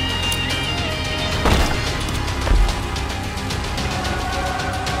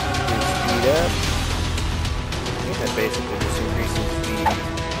 Speed up. I think that basically just increases speed.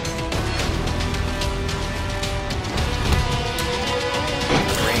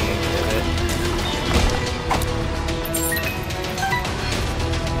 Range of it.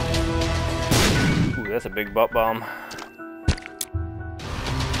 That's a big butt bomb.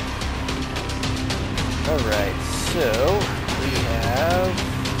 Alright, so we have...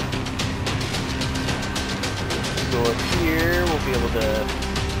 Go up here, we'll be able to...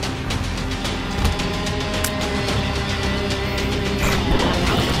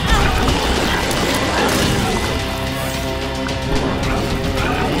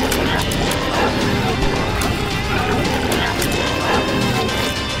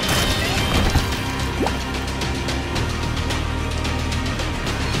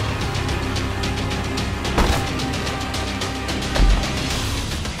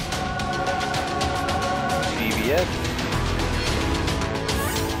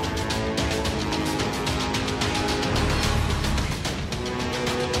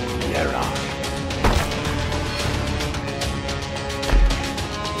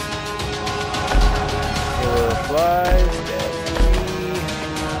 Flies, dead tree,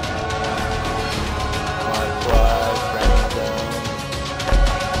 mod flies, random,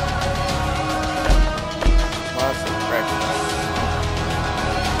 lots of practice.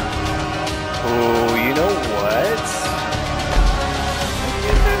 Oh, you know what?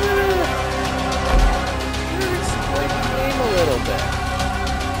 Let's exploit the game a little bit.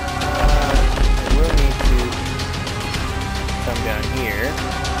 We'll need to come down here.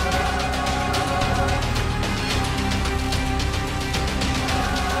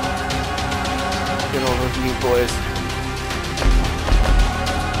 Get all those new boys.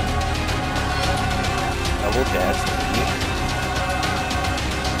 Double dash.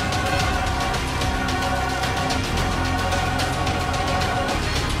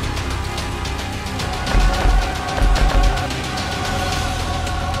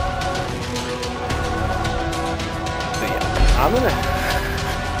 So yeah, I'm gonna...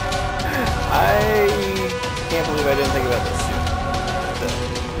 I can't believe I didn't think about this soon. So.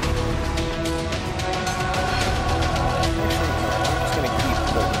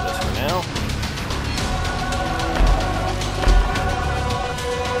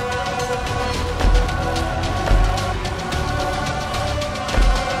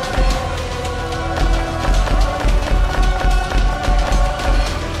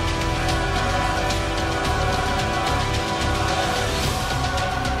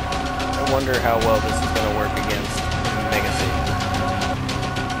 how well this is going to work against Mega Satan.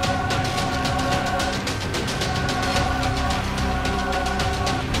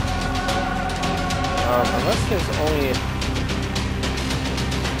 Unless there's only...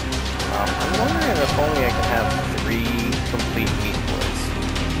 I'm wondering if only I can have 3 complete meat boys.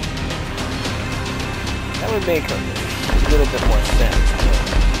 That would make a little bit more sense.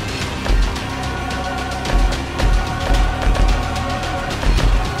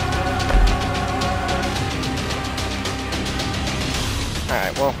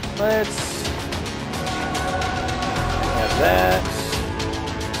 Alright, well, let's have that.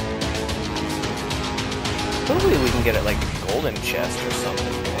 Hopefully we can get it like a golden chest or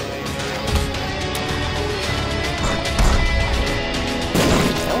something.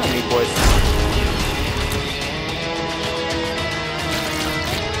 Come on, meat boys.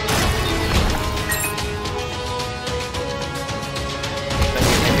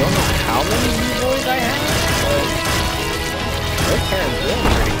 I don't know how many meat boys I have, but they're carrying really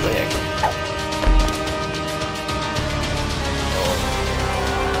pretty quick.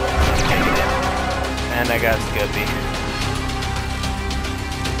 And I got Scuppy.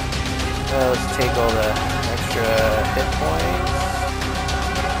 Let's take all the extra hit points.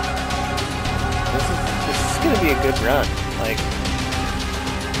 This is gonna be a good run. Like,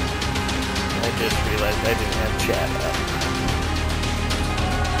 I just realized I didn't have chat up.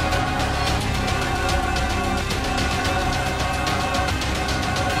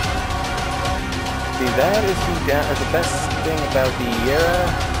 See, that is the best thing about the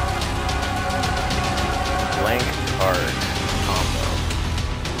Yera blank card combo.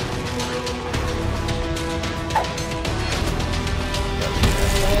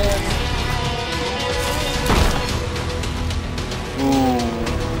 Ooh,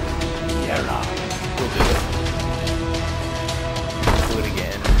 Yera. We'll do it. Do it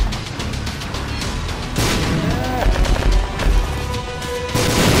again.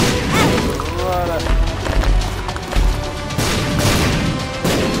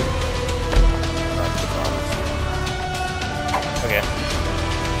 Okay.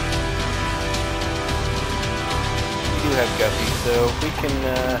 We do have Guppy, so we can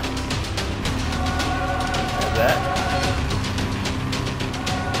have that.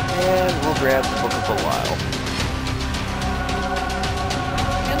 And we'll grab the Book of Belial.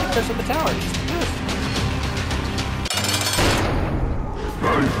 And the Curse of the Tower. Just do this.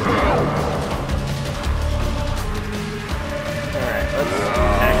 Alright, let's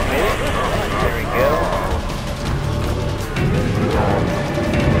activate it. There we go.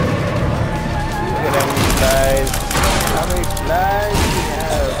 Look at how many flies. How many flies do we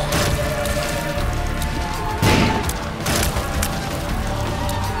have?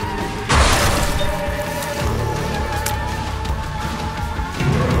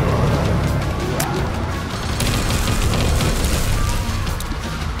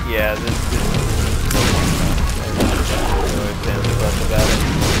 Yeah, this is... about it.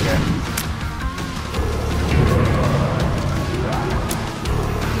 Okay.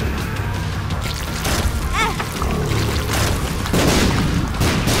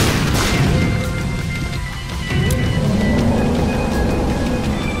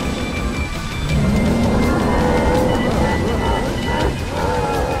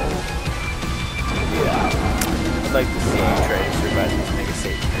 I'd like to see you try to survive this Mega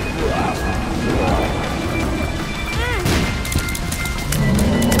Satan.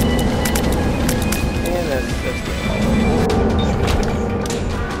 And that's good.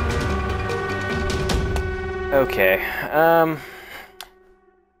 Okay,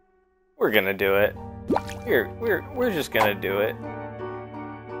 we're gonna do it. We're just gonna do it.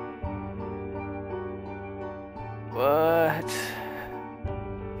 But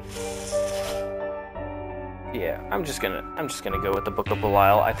yeah, I'm just gonna go with the Book of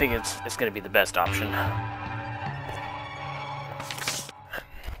Belial. I think it's gonna be the best option.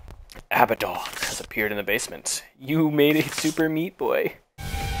 Abaddon has appeared in the basement. You made a super meat boy.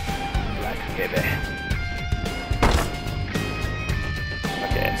 Black baby.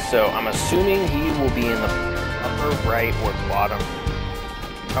 Okay, so I'm assuming he will be in the upper right or bottom.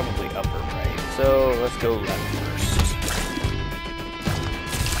 Probably upper right. So let's go left first.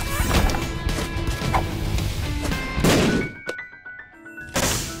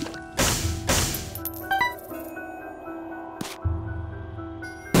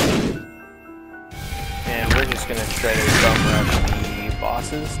 Gonna try to bum rush the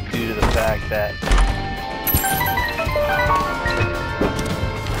bosses due to the fact that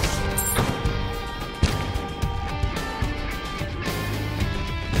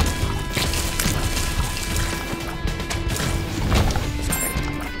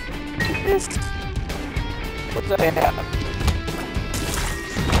this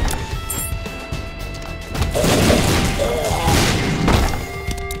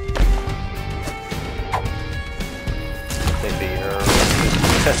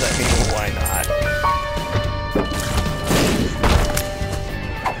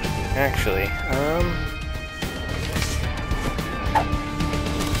actually.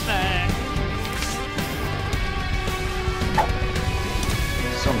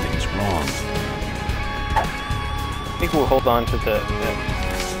 Something's wrong. I think we'll hold on to the.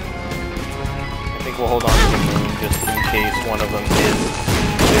 I think we'll hold on to the moon just in case one of them is.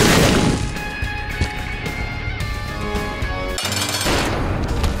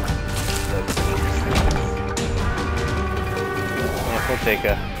 Yeah, we'll take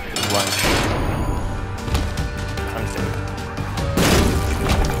a lunch. Hunting.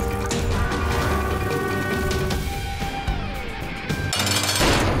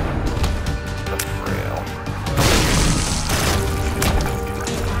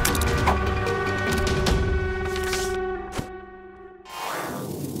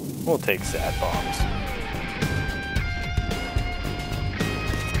 We'll take sad bombs.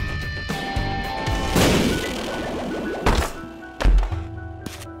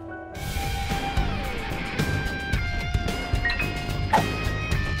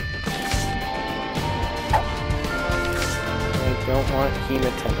 I don't want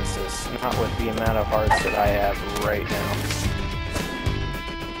hematemesis, not with the amount of hearts that I have right now.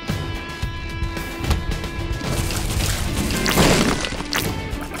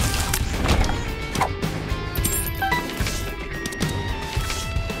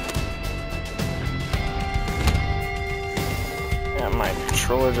 My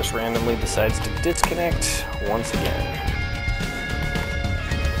controller just randomly decides to disconnect once again.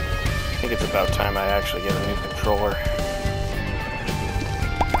 I think it's about time I actually get a new controller.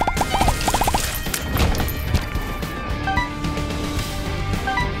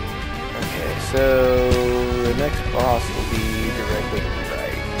 Okay, so the next boss will be directly to the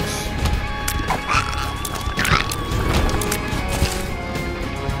right.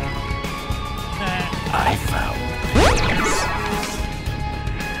 I found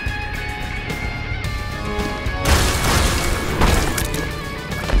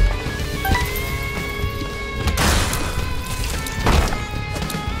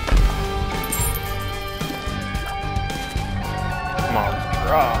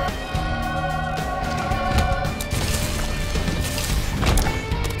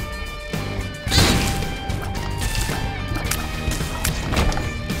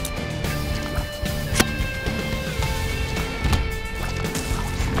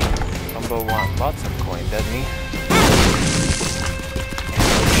Want lots of coin, doesn't he?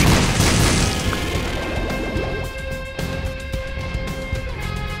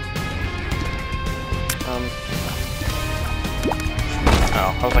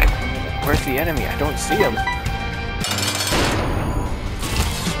 Oh, I was like, where's the enemy? I don't see him.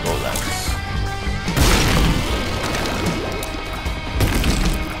 Scolex.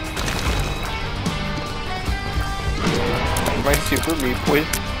 My super meat boy.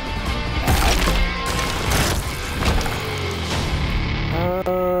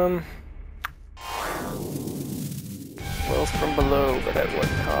 Wealth from below, but at what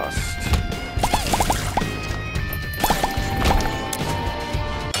cost?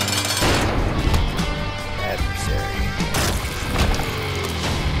 Adversary.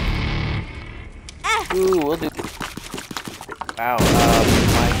 Ooh, we'll do. Wow,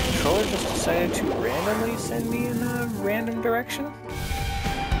 my controller just decided to randomly send me in a random direction?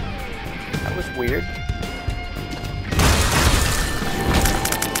 That was weird.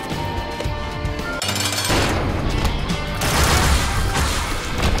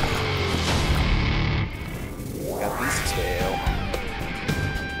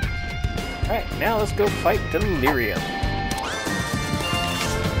 Alright, now let's go fight Delirium.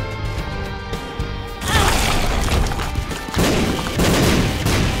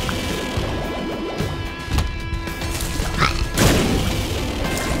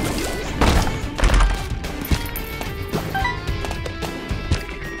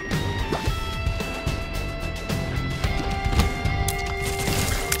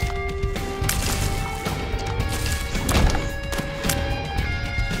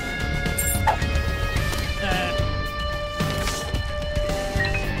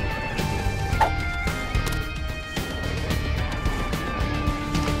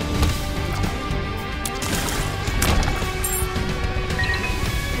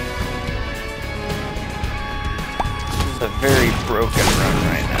 A very broken run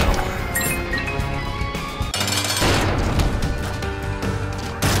right now.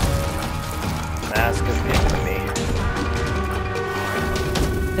 Mask of infamy.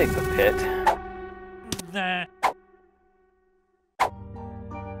 Take the pit.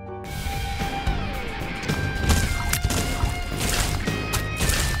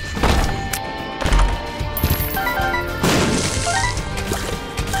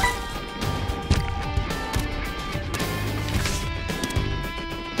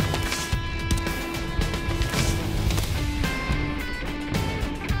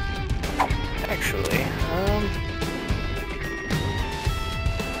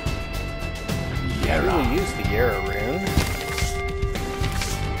 Can't really use the Yara rune.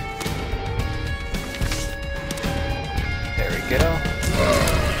 There we go.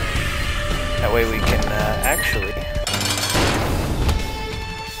 That way we can actually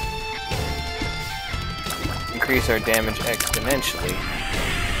increase our damage exponentially.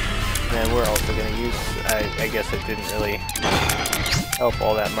 And then we're also going to use, I guess it didn't really help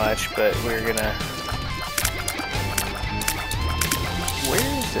all that much, but we're going to... Where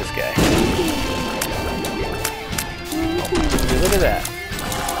is this guy? Oh, look at that.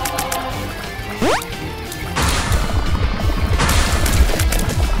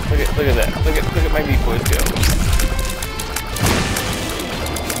 Look at that. Look at my meat boys go.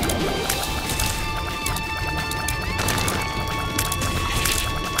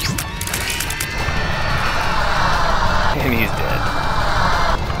 And he's dead.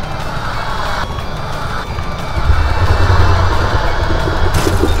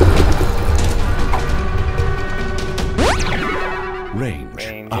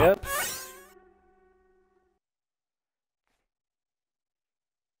 Range up.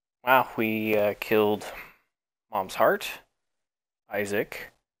 Wow, we killed Mom's Heart,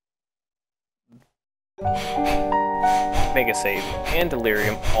 Isaac, Mega Save, and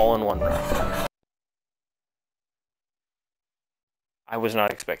Delirium all in one run. I was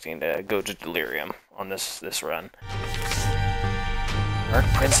not expecting to go to Delirium on this run. Dark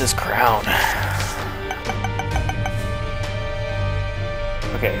Princess Crown.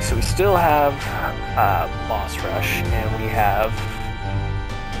 Okay, so we still have Boss Rush, and we have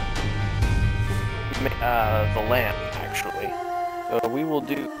the Lamp, actually. So we will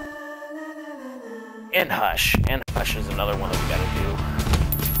do... And Hush. And Hush is another one that we gotta do.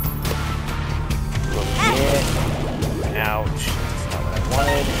 We'll get... Ouch. That's not what I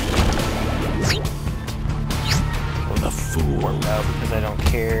wanted. What a fool. Worked out because I don't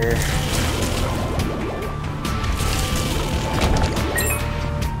care.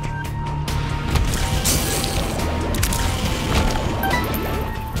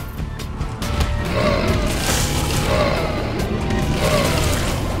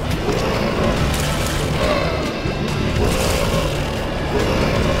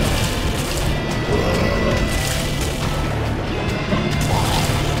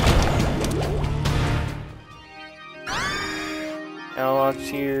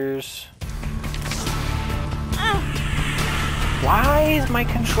 Tears. Why is my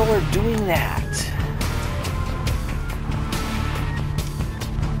controller doing that?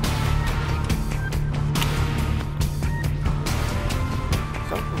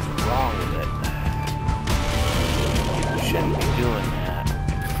 Something's wrong with it. Shouldn't be doing that.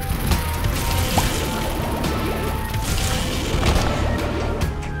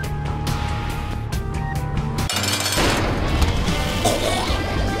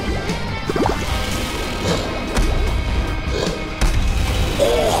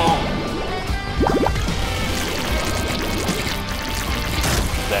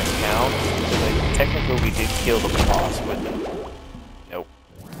 Technically, we did kill the boss with them. Nope.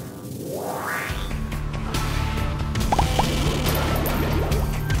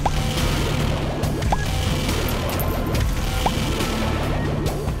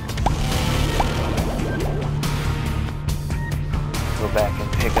 Go back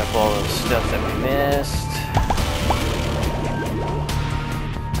and pick up all those stuff that we missed.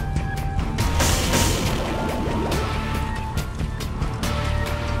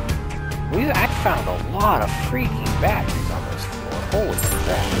 I found a lot of freaking batteries on this floor. Holy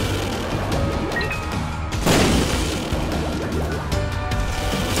crap.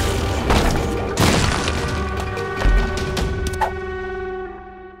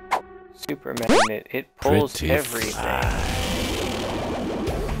 Super magnet, it pulls Pretty everything. fine.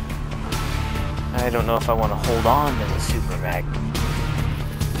 I don't know if I want to hold on to the super magnet.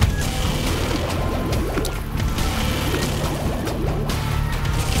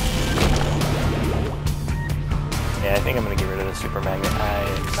 Yeah, I think I'm going to get rid of the super magnet. I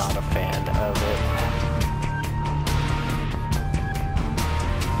am not a fan of it.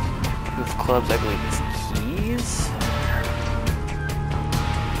 With clubs, I believe it's keys.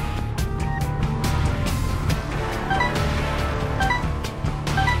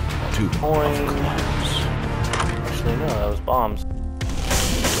 Coin. Actually, no, that was bombs.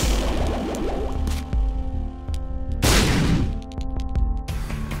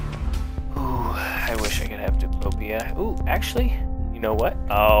 Ooh, I wish I could have Diplopia. Ooh, actually, you know what?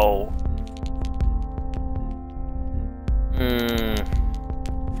 Oh.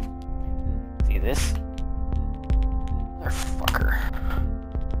 See this? Motherfucker.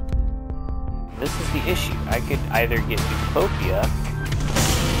 This is the issue. I could either get Diplopia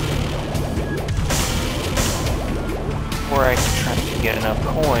Or I can try to get enough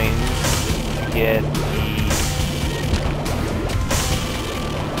coins to get the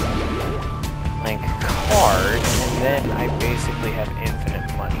blank card, and then I basically have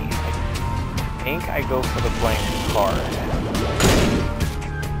infinite money. I think I go for the blank card.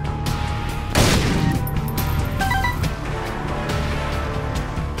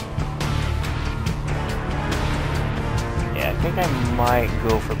 Yeah, I think I might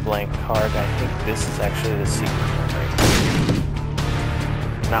go for blank card. I think this is actually the secret one right here.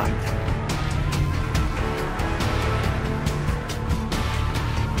 Not.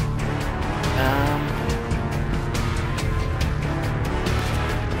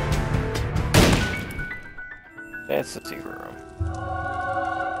 That's the secret room.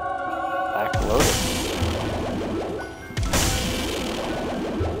 Back loaded.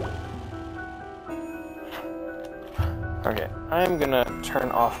 Okay, I'm gonna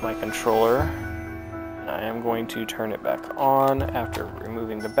turn off my controller. I am going to turn it back on after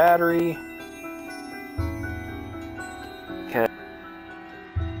removing the battery. Okay.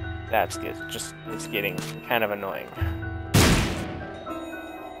 That's good. Just, it's getting kind of annoying.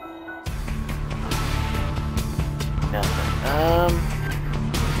 Nothing.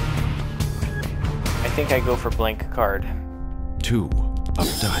 I think I go for blank card. 2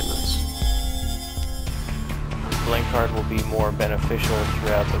 of diamonds. Blank card will be more beneficial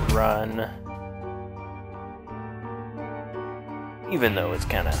throughout the run. Even though it's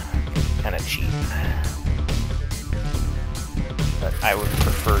kind of cheap. But I would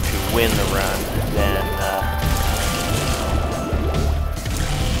prefer to win the run than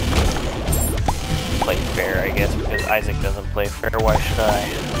play fair, I guess, because Isaac doesn't play fair. Why should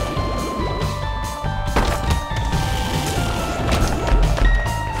I?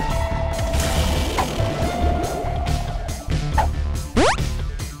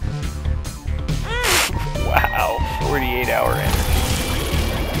 Wow, 48-hour energy.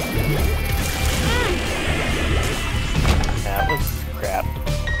 That was crap.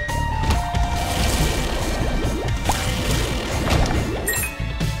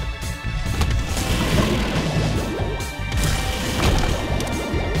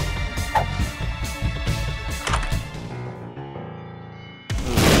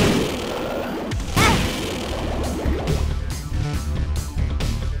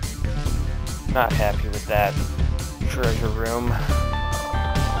 Not happy with that treasure room.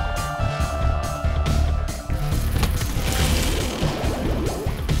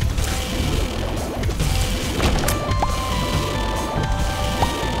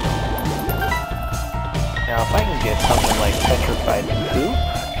 Now if I can get something like petrified poop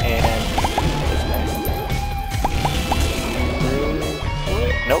and this guy.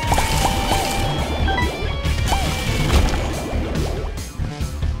 Nope.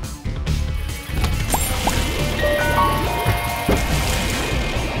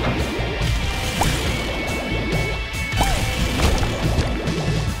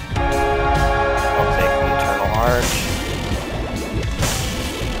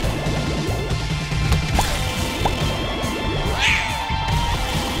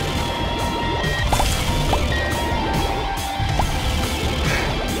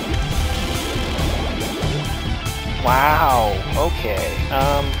 Wow, okay,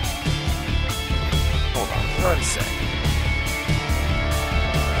 hold on 1 second.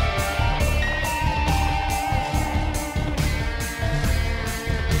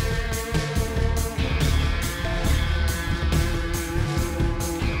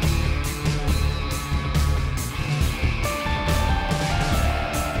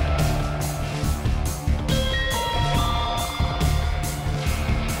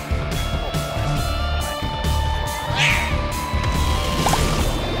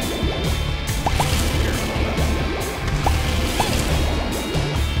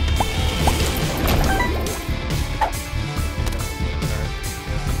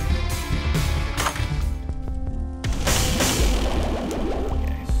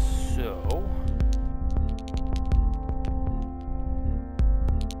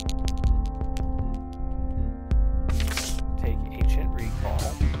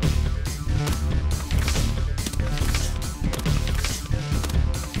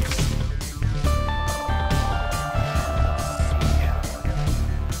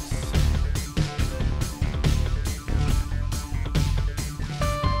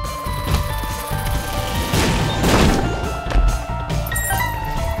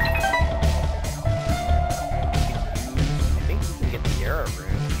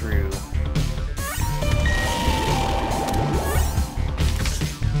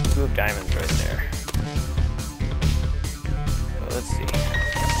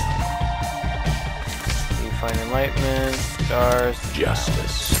 Find enlightenment, stars,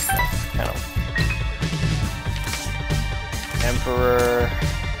 Justice. kind of emperor.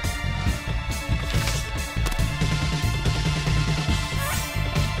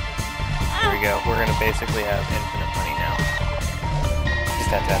 There we go. We're gonna basically have infinite money now. Just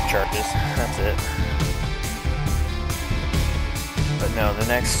have to have charges. That's it. But no, the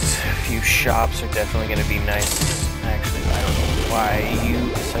next few shops are definitely gonna be nice. Actually, I don't know why you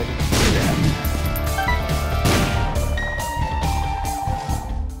decided to do that.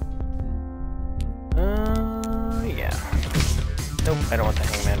 Yeah. Nope, I don't want the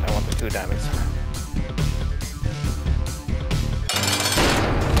hangman. I want the 2 diamonds.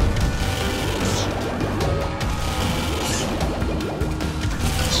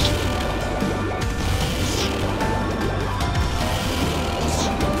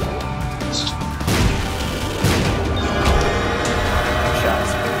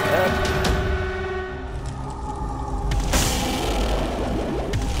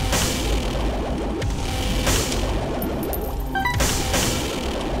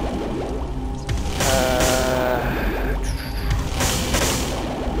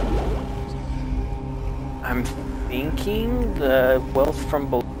 I'm thinking the wealth from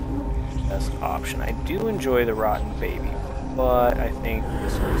below is the best option. I do enjoy the rotten baby, but I think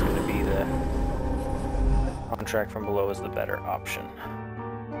this one's going to be the contract from below is the better option.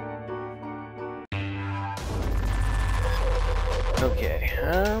 Okay,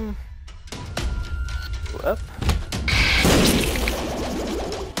 go up.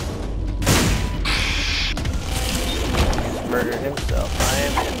 He's murdered himself. I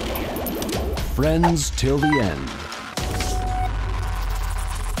am happy. Friends till the end.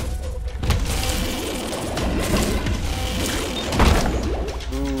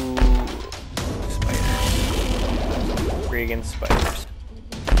 Ooh, spiders. Friggin' spiders.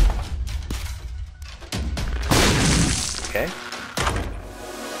 Okay.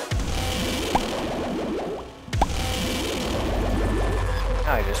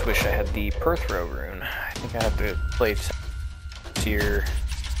 I just wish I had the Perthrow rune. I think I have to play tier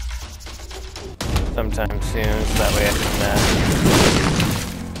sometime soon, so that way I can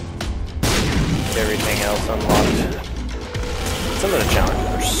get everything else unlocked. Some of the challenges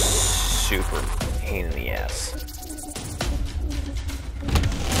are super pain in the ass.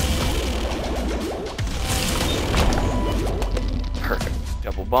 Perfect.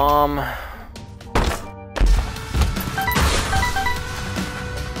 Double bomb.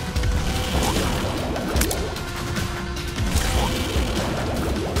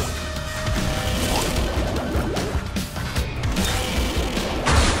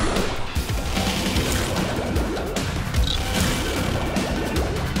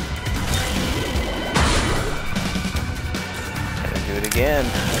 Again, I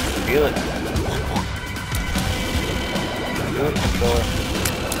can feel it. Do it, controller.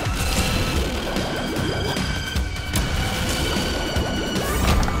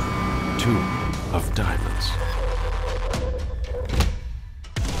 2 of diamonds.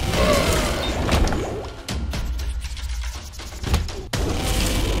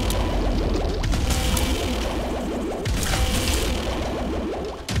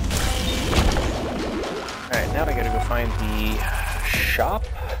 Alright, now I gotta go find the shop.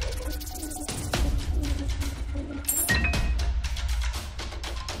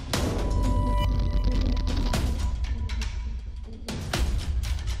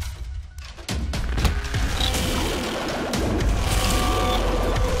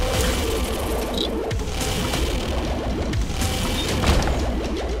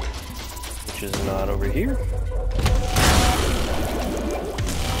 Which is not over here.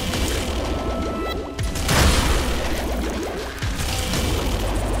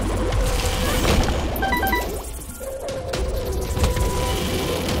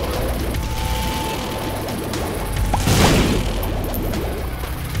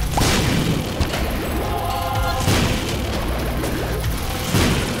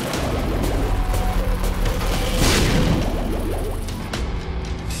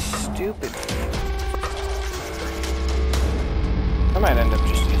 Stupid. I might end up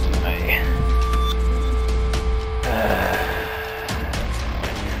just using my...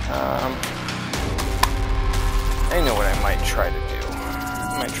 I know what I might try to do.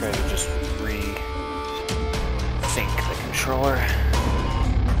 I might try to just rethink the controller.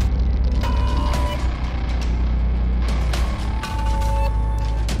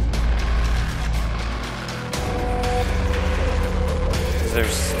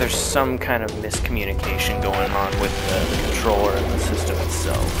 There's some kind of miscommunication going on with the controller and the system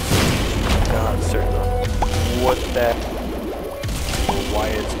itself. I'm not certain on what that or why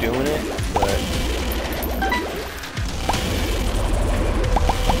it's doing it, but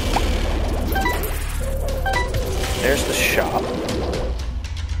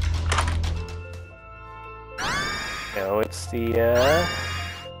the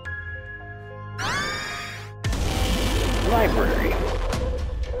library.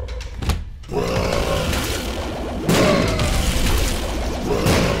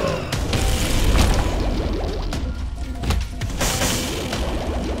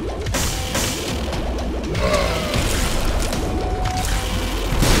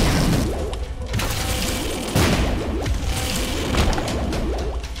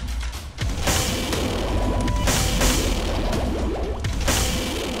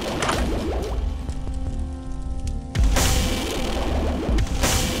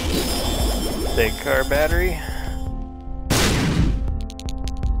 Big car battery.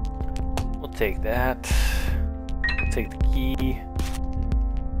 We'll take that. We'll take the key.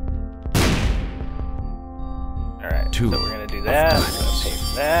 Alright, so we're gonna do that. We're gonna pay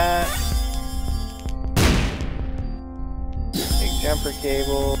for that. Take jumper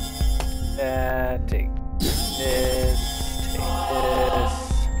cable. That. Take this. Take this.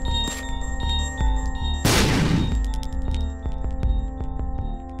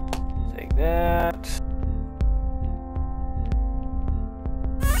 That.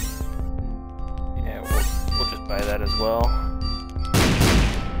 Yeah, we'll just buy that as well.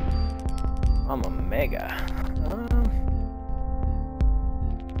 I'm a mega.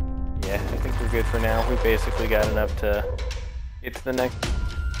 Yeah, I think we're good for now. We basically got enough to get to the next.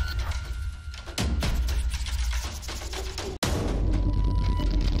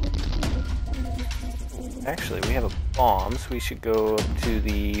 Actually, we have a bomb, so we should go to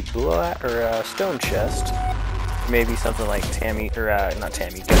the stone chest. Maybe something like Tammy, or not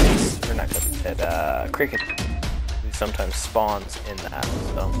Tammy, Guppies, or not Guppies, Cricket. He sometimes spawns in that,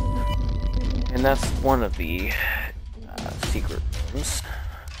 so. And that's one of the secret rooms.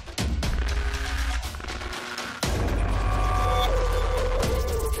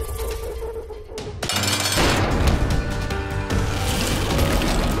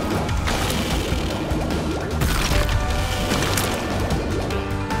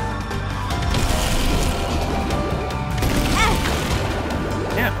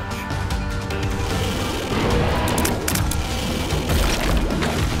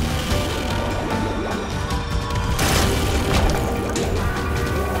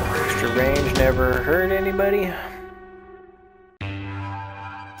 Never hurt anybody.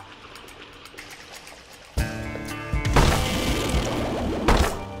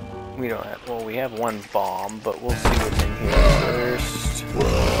 We don't have, well, we have one bomb, but we'll see what's in here first.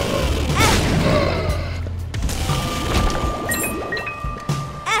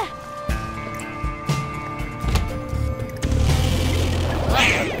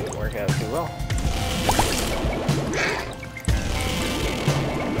 That didn't work out too well.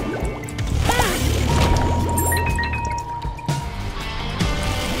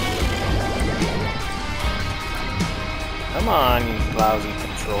 Come on, you lousy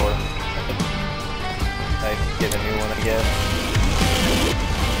controller. I'd get a new one, I guess.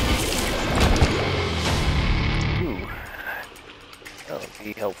 Ooh. That would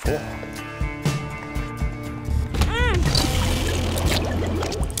be helpful.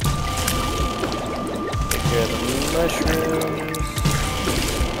 Take care of the mushrooms.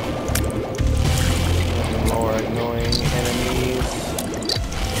 More annoying enemies.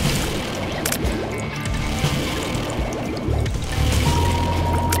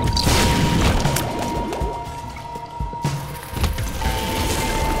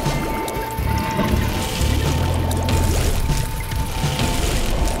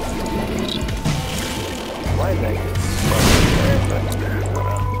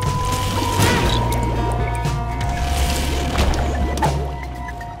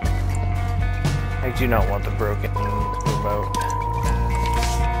 I do not want the broken remote.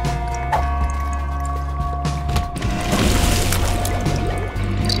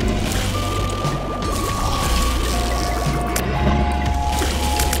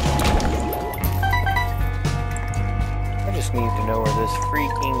 I just need to know where this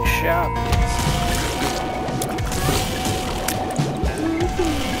freaking shop is.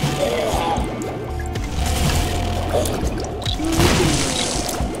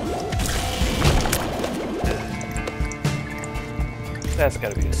 That's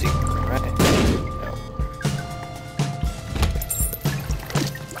gotta be a secret room, right? No.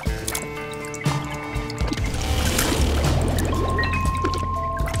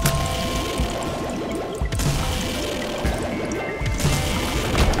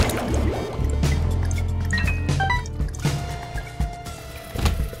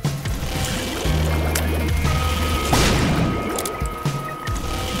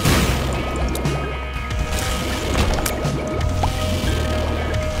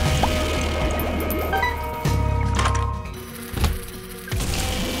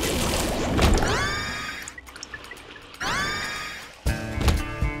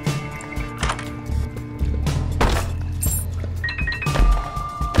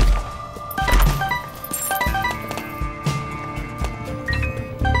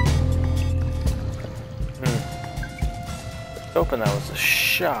 Hoping that was a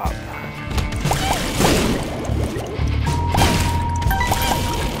shop.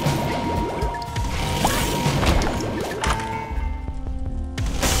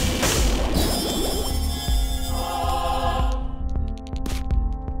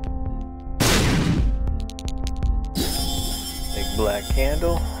 Big black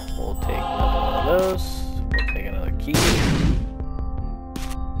candle. We'll take another one of those. We'll take another key.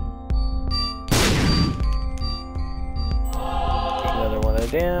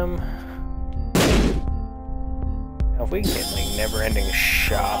 Damn. Now if we can get like never-ending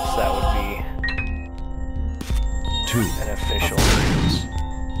shops, that would be beneficial.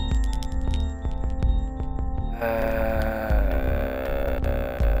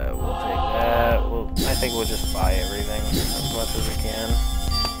 We'll take that. I think we'll just buy everything as much as we can.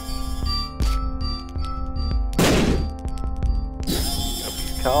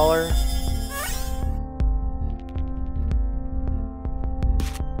 Open collar.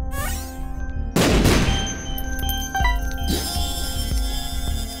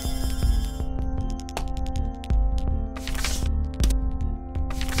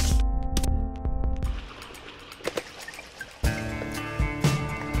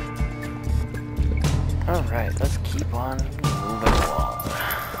 Alright, let's keep on moving along.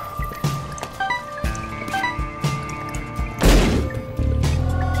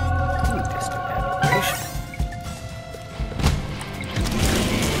 Ooh, distant animation.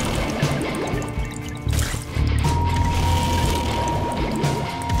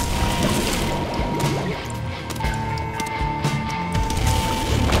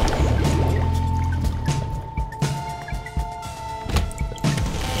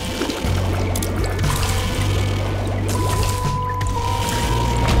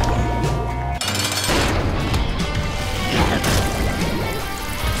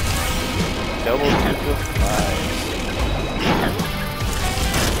 Double 2 of 5s.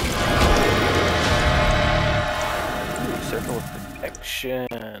 Ooh, circle of protection.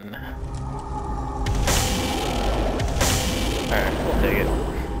 Alright, we'll take it.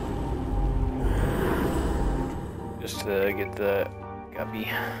 Just to get the guppy.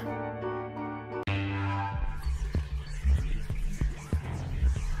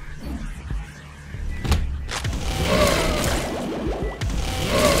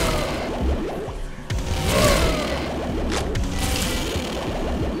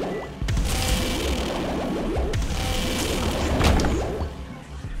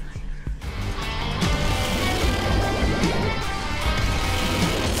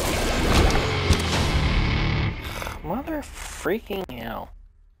 Mother freaking hell.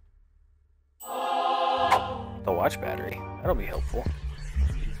 The watch battery. That'll be helpful.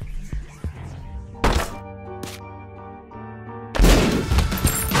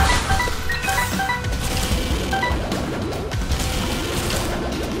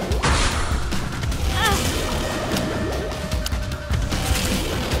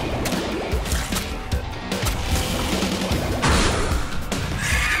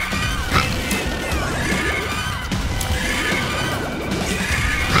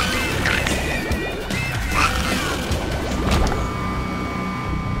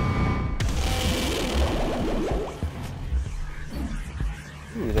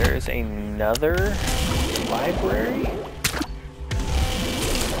 Ooh, there is another library?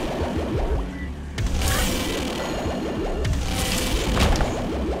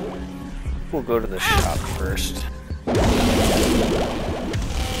 We'll go to the shop first.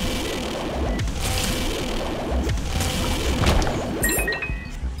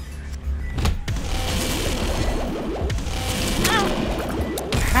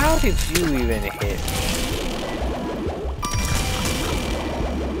 How did you even hit?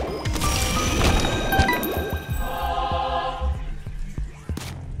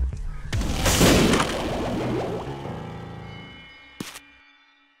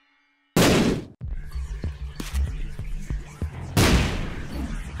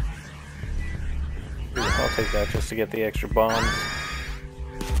 I'll take that just to get the extra bombs.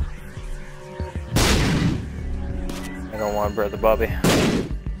 I don't want Brother Bobby.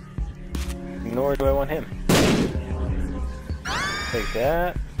 Nor do I want him. Take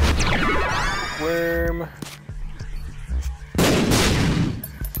that. Worm.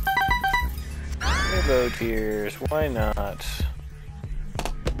 Rainbow tears. Why not?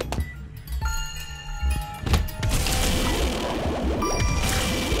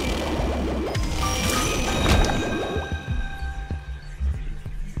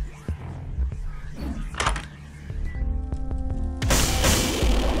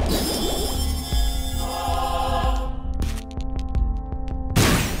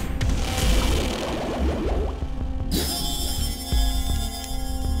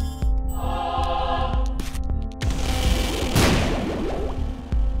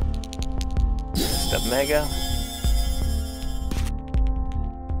 Mega.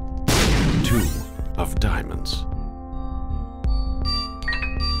 2 of diamonds.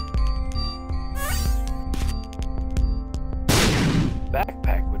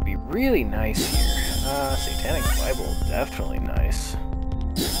 Backpack would be really nice here. Satanic Bible, definitely nice.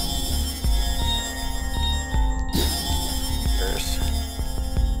 Curse.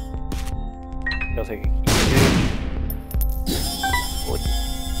 I'll take a key too. Wood.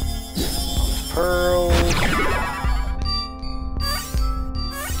 Pearls.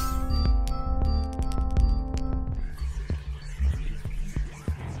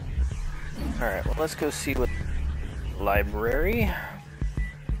 Alright, well let's go see what library.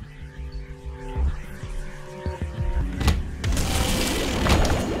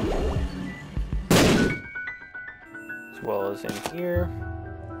 As well as in here.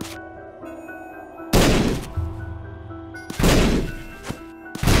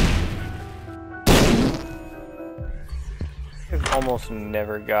 I've almost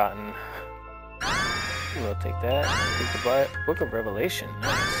never gotten. We'll take that. Take the Book of Revelation.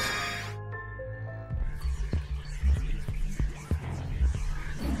 Nice.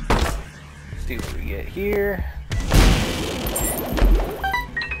 Let's see what we get here.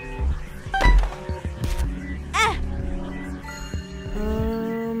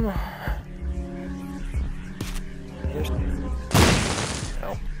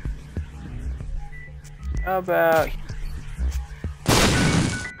 No. How about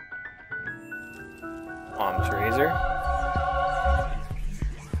Mom's razor?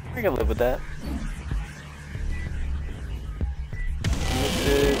 I can live with that.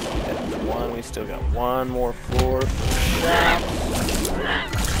 That's one. We still got one more floor for shops.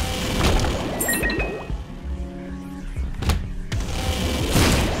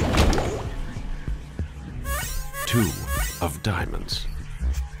 2 of diamonds.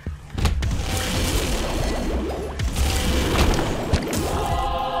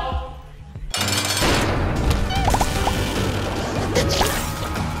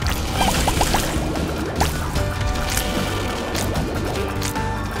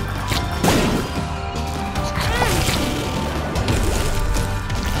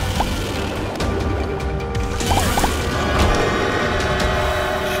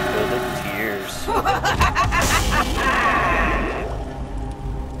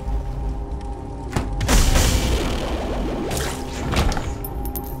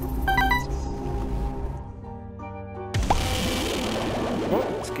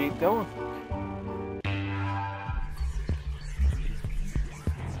 Going.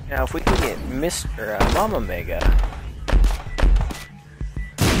 Now, if we can get Mr. Mama Mega,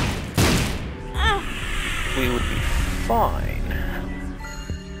 we would be fine.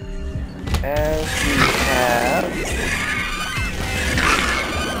 As we have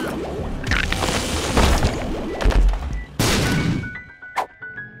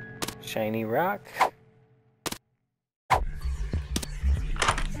Shiny Rock.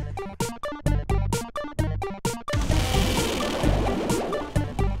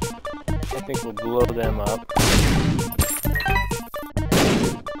 I think we'll blow them up.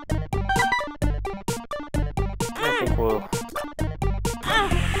 I think we'll give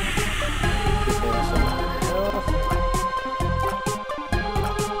them some health.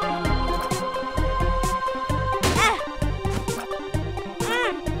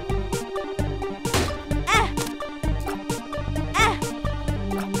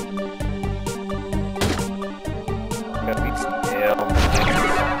 Gotta beat Steel.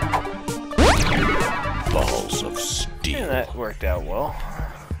 Balls of steel. And that worked out well.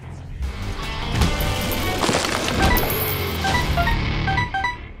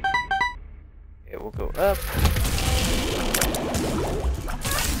 It will go up.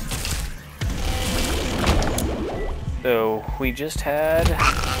 So we just had 3.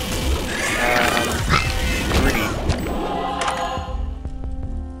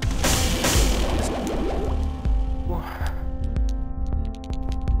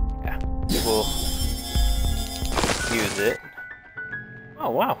 Yeah, we'll use it. Oh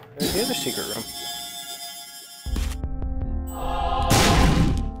wow, there's the other secret room.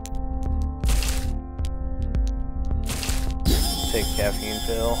 Take caffeine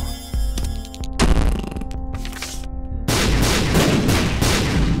pill.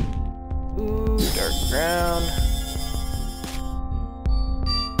 Ooh, dark ground.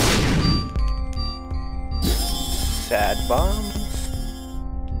 Sad bombs.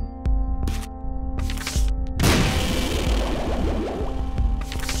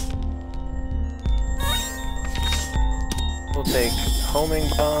 We'll take homing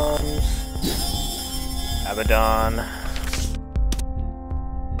bombs. Abaddon.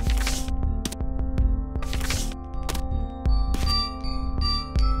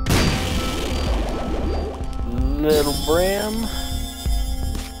 little Bram.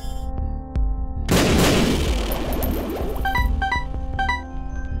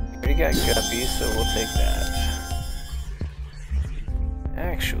 We got Guppy, so we'll take that.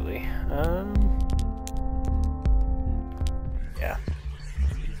 Actually, yeah.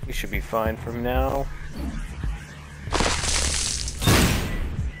 We should be fine from now.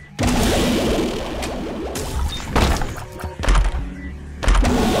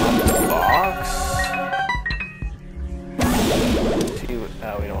 Box. See what,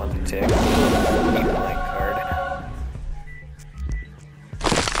 oh, we don't want the tick. Keep blank card.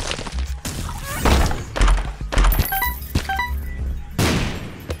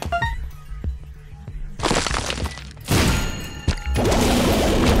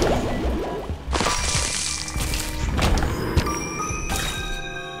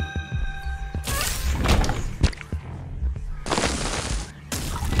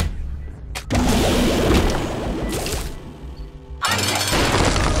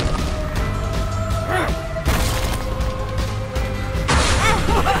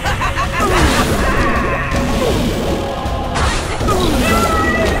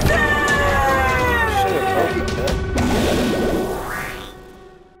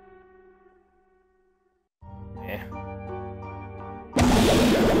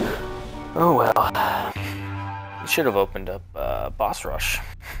 Oh well. We should have opened up Boss Rush.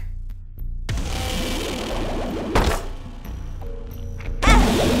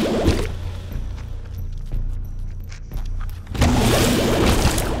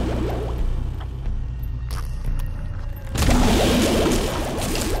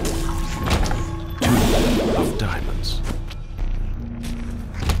 Two of diamonds.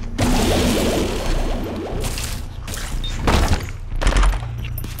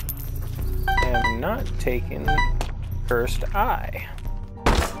 Not taken first eye.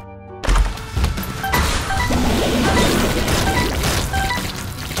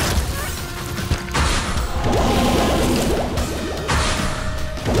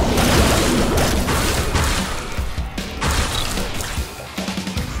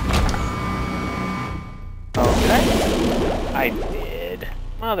 Okay. I did.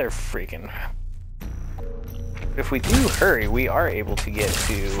 Mother freaking. If we do hurry, we are able to get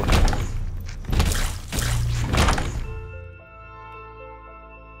to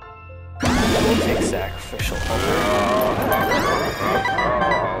take sacrificial altar.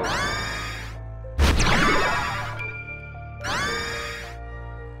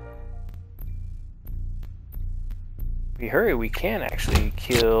 If we hurry, we can actually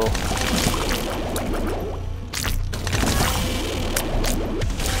kill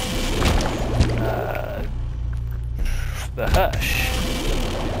the Hush.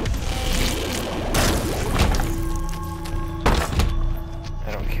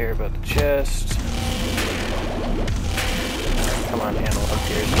 I don't care about the chest. Come on, animal, up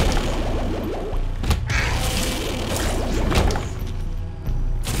here.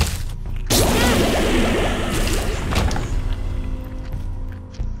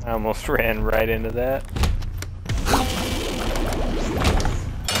 I almost ran right into that.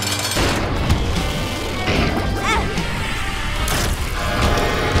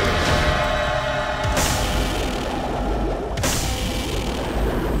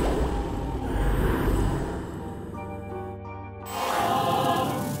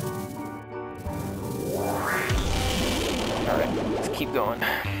 Keep going.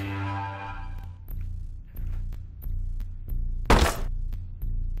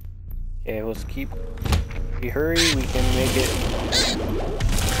 Okay, let's keep. If we hurry, we can make it.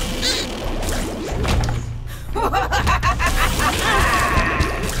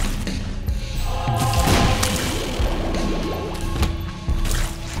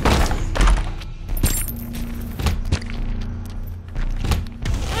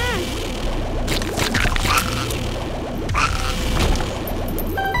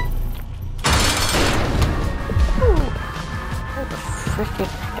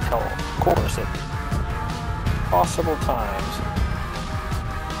 Freaking hell, of course, at possible times.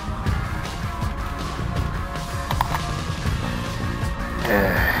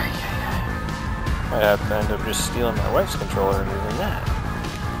 Might have to end up just stealing my wife's controller and using that.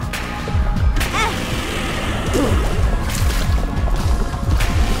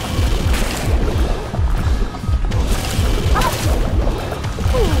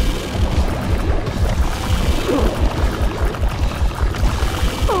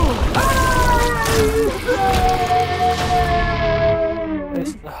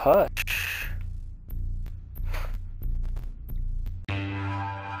 It's the Hush.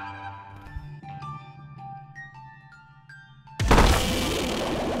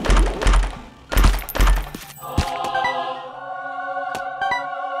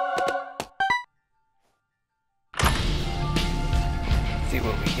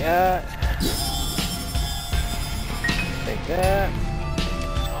 that. Take that.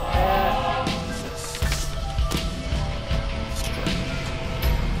 That.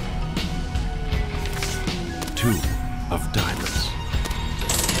 Two of diamonds.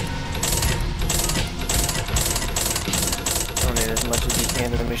 Donate as much as you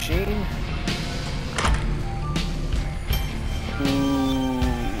can to the machine. Ooh,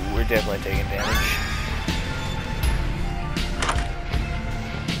 we're definitely taking damage.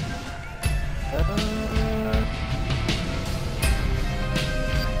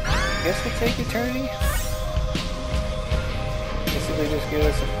 I guess we'll take eternity. Basically, just give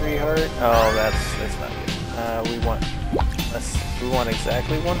us a free heart. Oh, that's not good. We want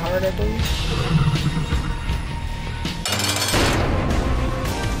exactly one heart, I believe.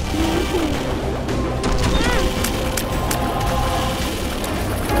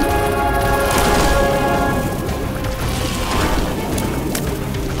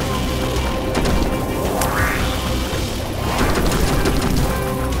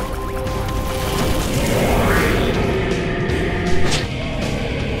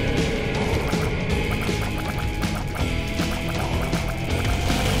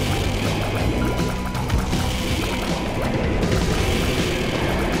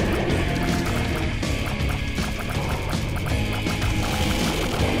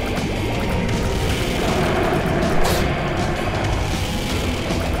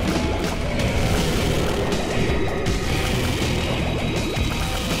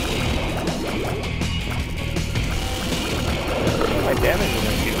 Damage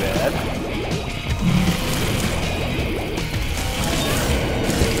isn't too bad.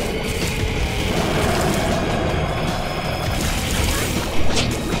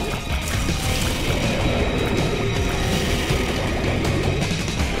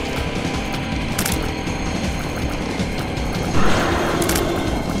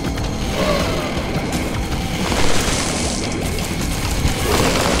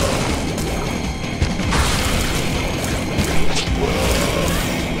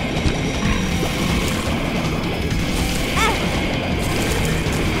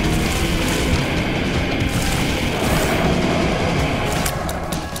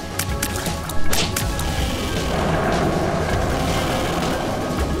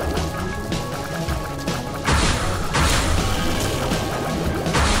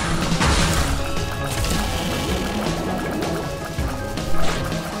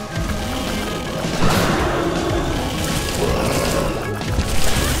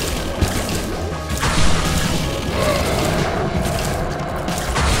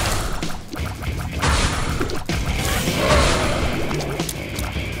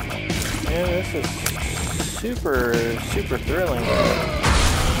 Super thrilling.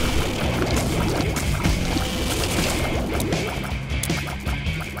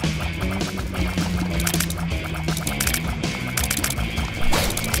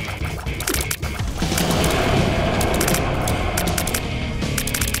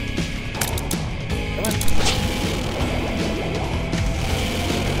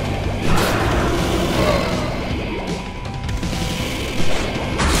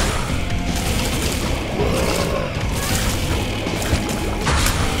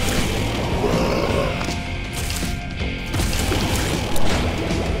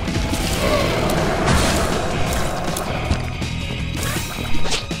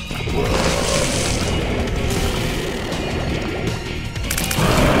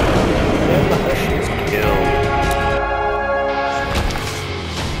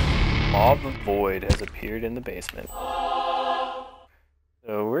 In the basement.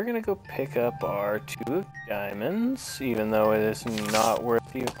 So we're gonna go pick up our 2 of diamonds, even though it is not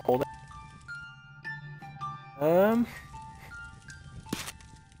worth you holding.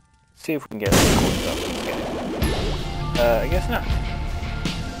 See if we can get some cool stuff. Okay. I guess not.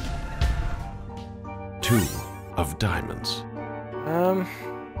 2 of diamonds.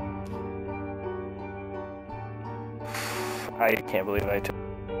 I can't believe I took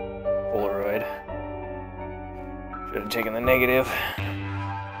Polaroid. Should have taken the negative.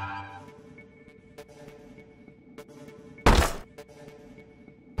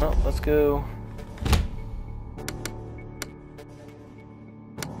 Well, let's go.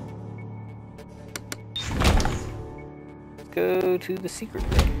 Let's go to the secret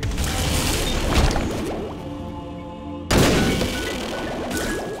room.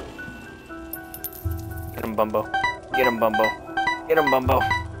 Get him, Bumbo. Get him, Bumbo. Get him, Bumbo.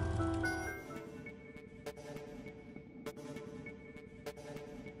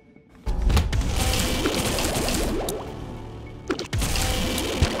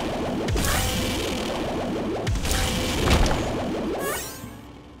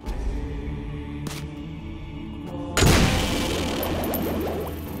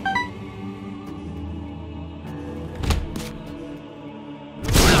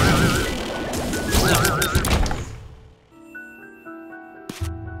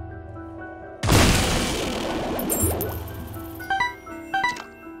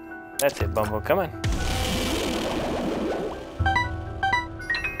 That's it, Bumbo. Come on.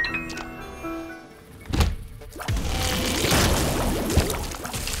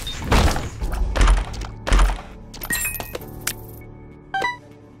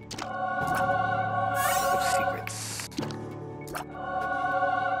 Secrets.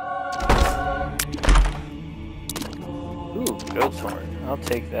 Ooh, goat's horn. I'll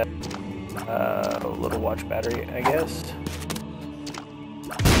take that. A little watch battery, I guess.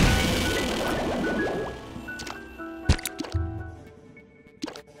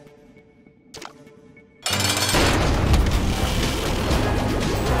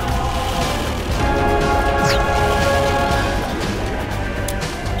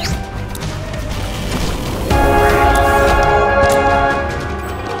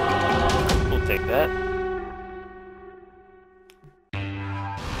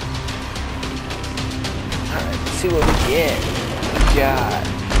 See what we get. God.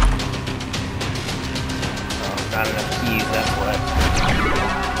 Oh, not enough keys, that's what.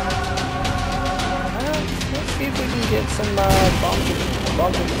 Let's see if we can get some bonking.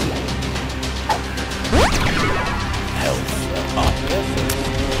 Health.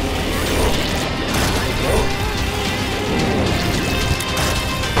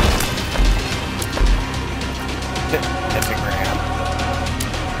 Epigram.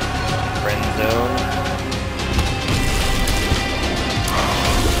 Friend zone.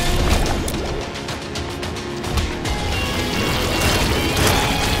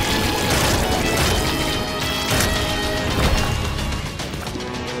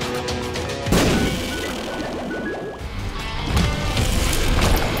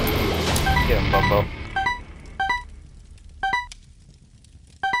 Bumbo.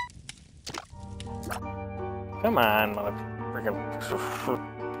 Come on, mother freaking.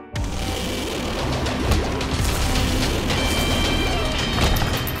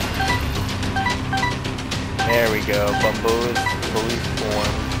 There we go, Bumbo's fully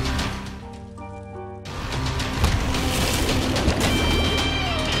formed.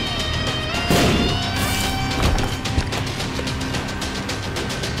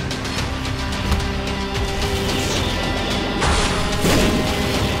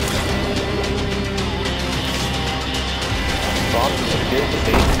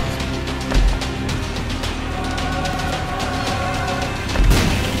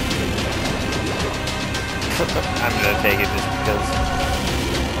 I'm gonna take it just because.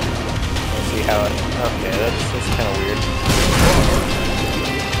 Let's see how it. Okay, that's kind of weird.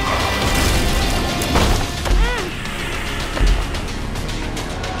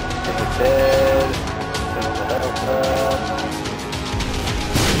 Get the bed.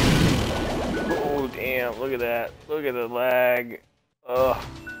 Oh damn! Look at that! Look at the lag. Ugh.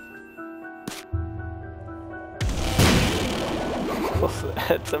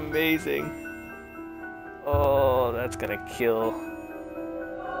 That's amazing. Oh, that's gonna kill.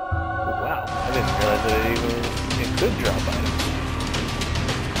 Oh, wow, I didn't realize that it could drop items.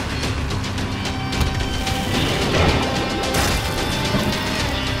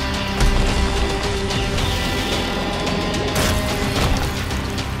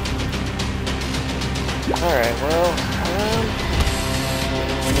 Alright, well,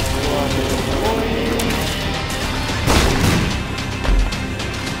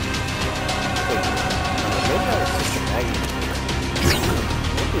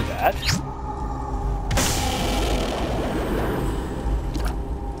 do that.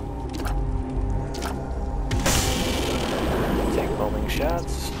 Take homing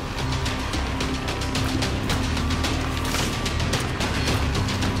shots.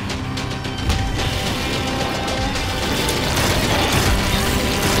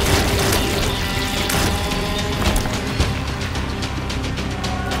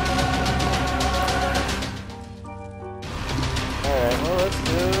 Alright, well, let's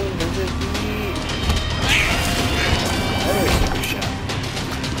go visit the other super shop.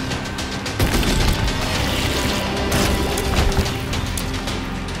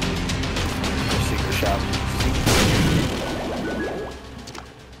 Secret shop.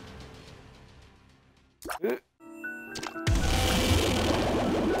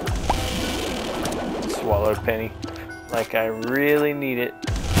 Swallowed penny. Like I really need it.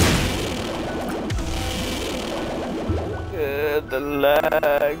 The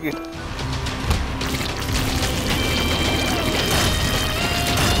lag.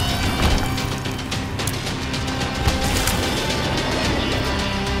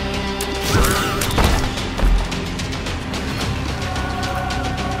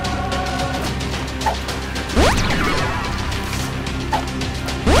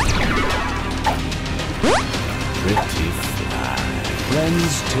 Pretty fly. Friend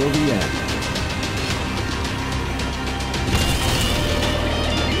race till the end.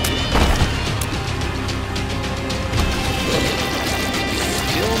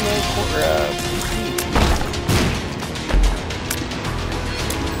 Still no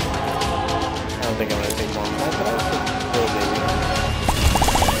I don't think I'm gonna take more time, but I'll take Bill, baby.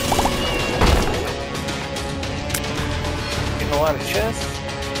 Getting a lot of chests.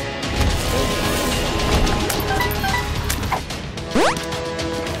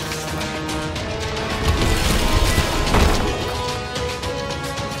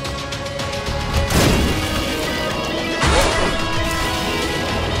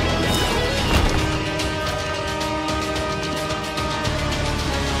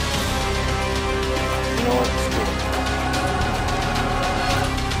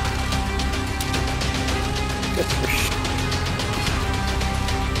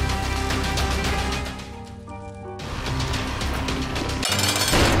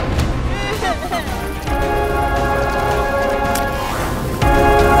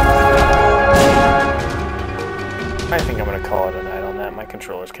 I think I'm gonna call it a night on that. My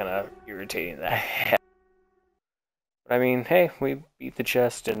controller's kind of irritating the heck. But I mean, hey, we beat the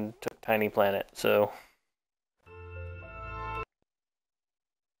chest and took Tiny Planet, so...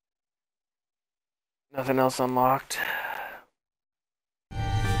 Nothing else unlocked.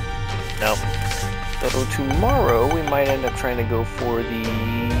 Nope. So tomorrow we might end up trying to go for the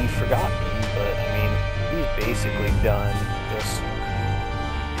Forgotten, but I mean, he's basically done. Just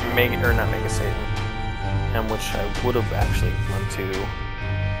not Mega Satan. And which I would have actually gone to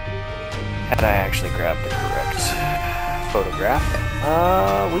had I actually grabbed the correct photograph.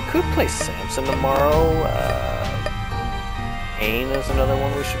 We could play Samson tomorrow. Ain is another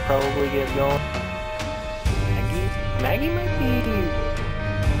one we should probably get going. Maggie might be...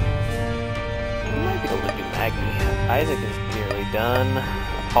 We might be able to do Maggie. Isaac is nearly done.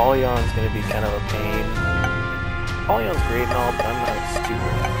 Apollyon's going to be kind of a pain. Apollyon's great and all, but I'm not a super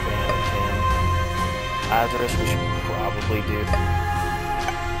fan of him. Lazarus we should probably do.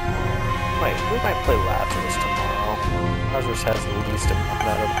 We might play Lazarus tomorrow. Lazarus has the least amount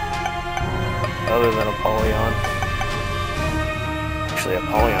out of other than Apollyon. Actually,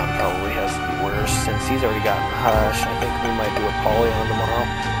 Apollyon probably has the worst since he's already gotten Hush. I think we might do Apollyon tomorrow.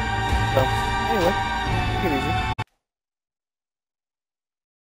 So, anyway.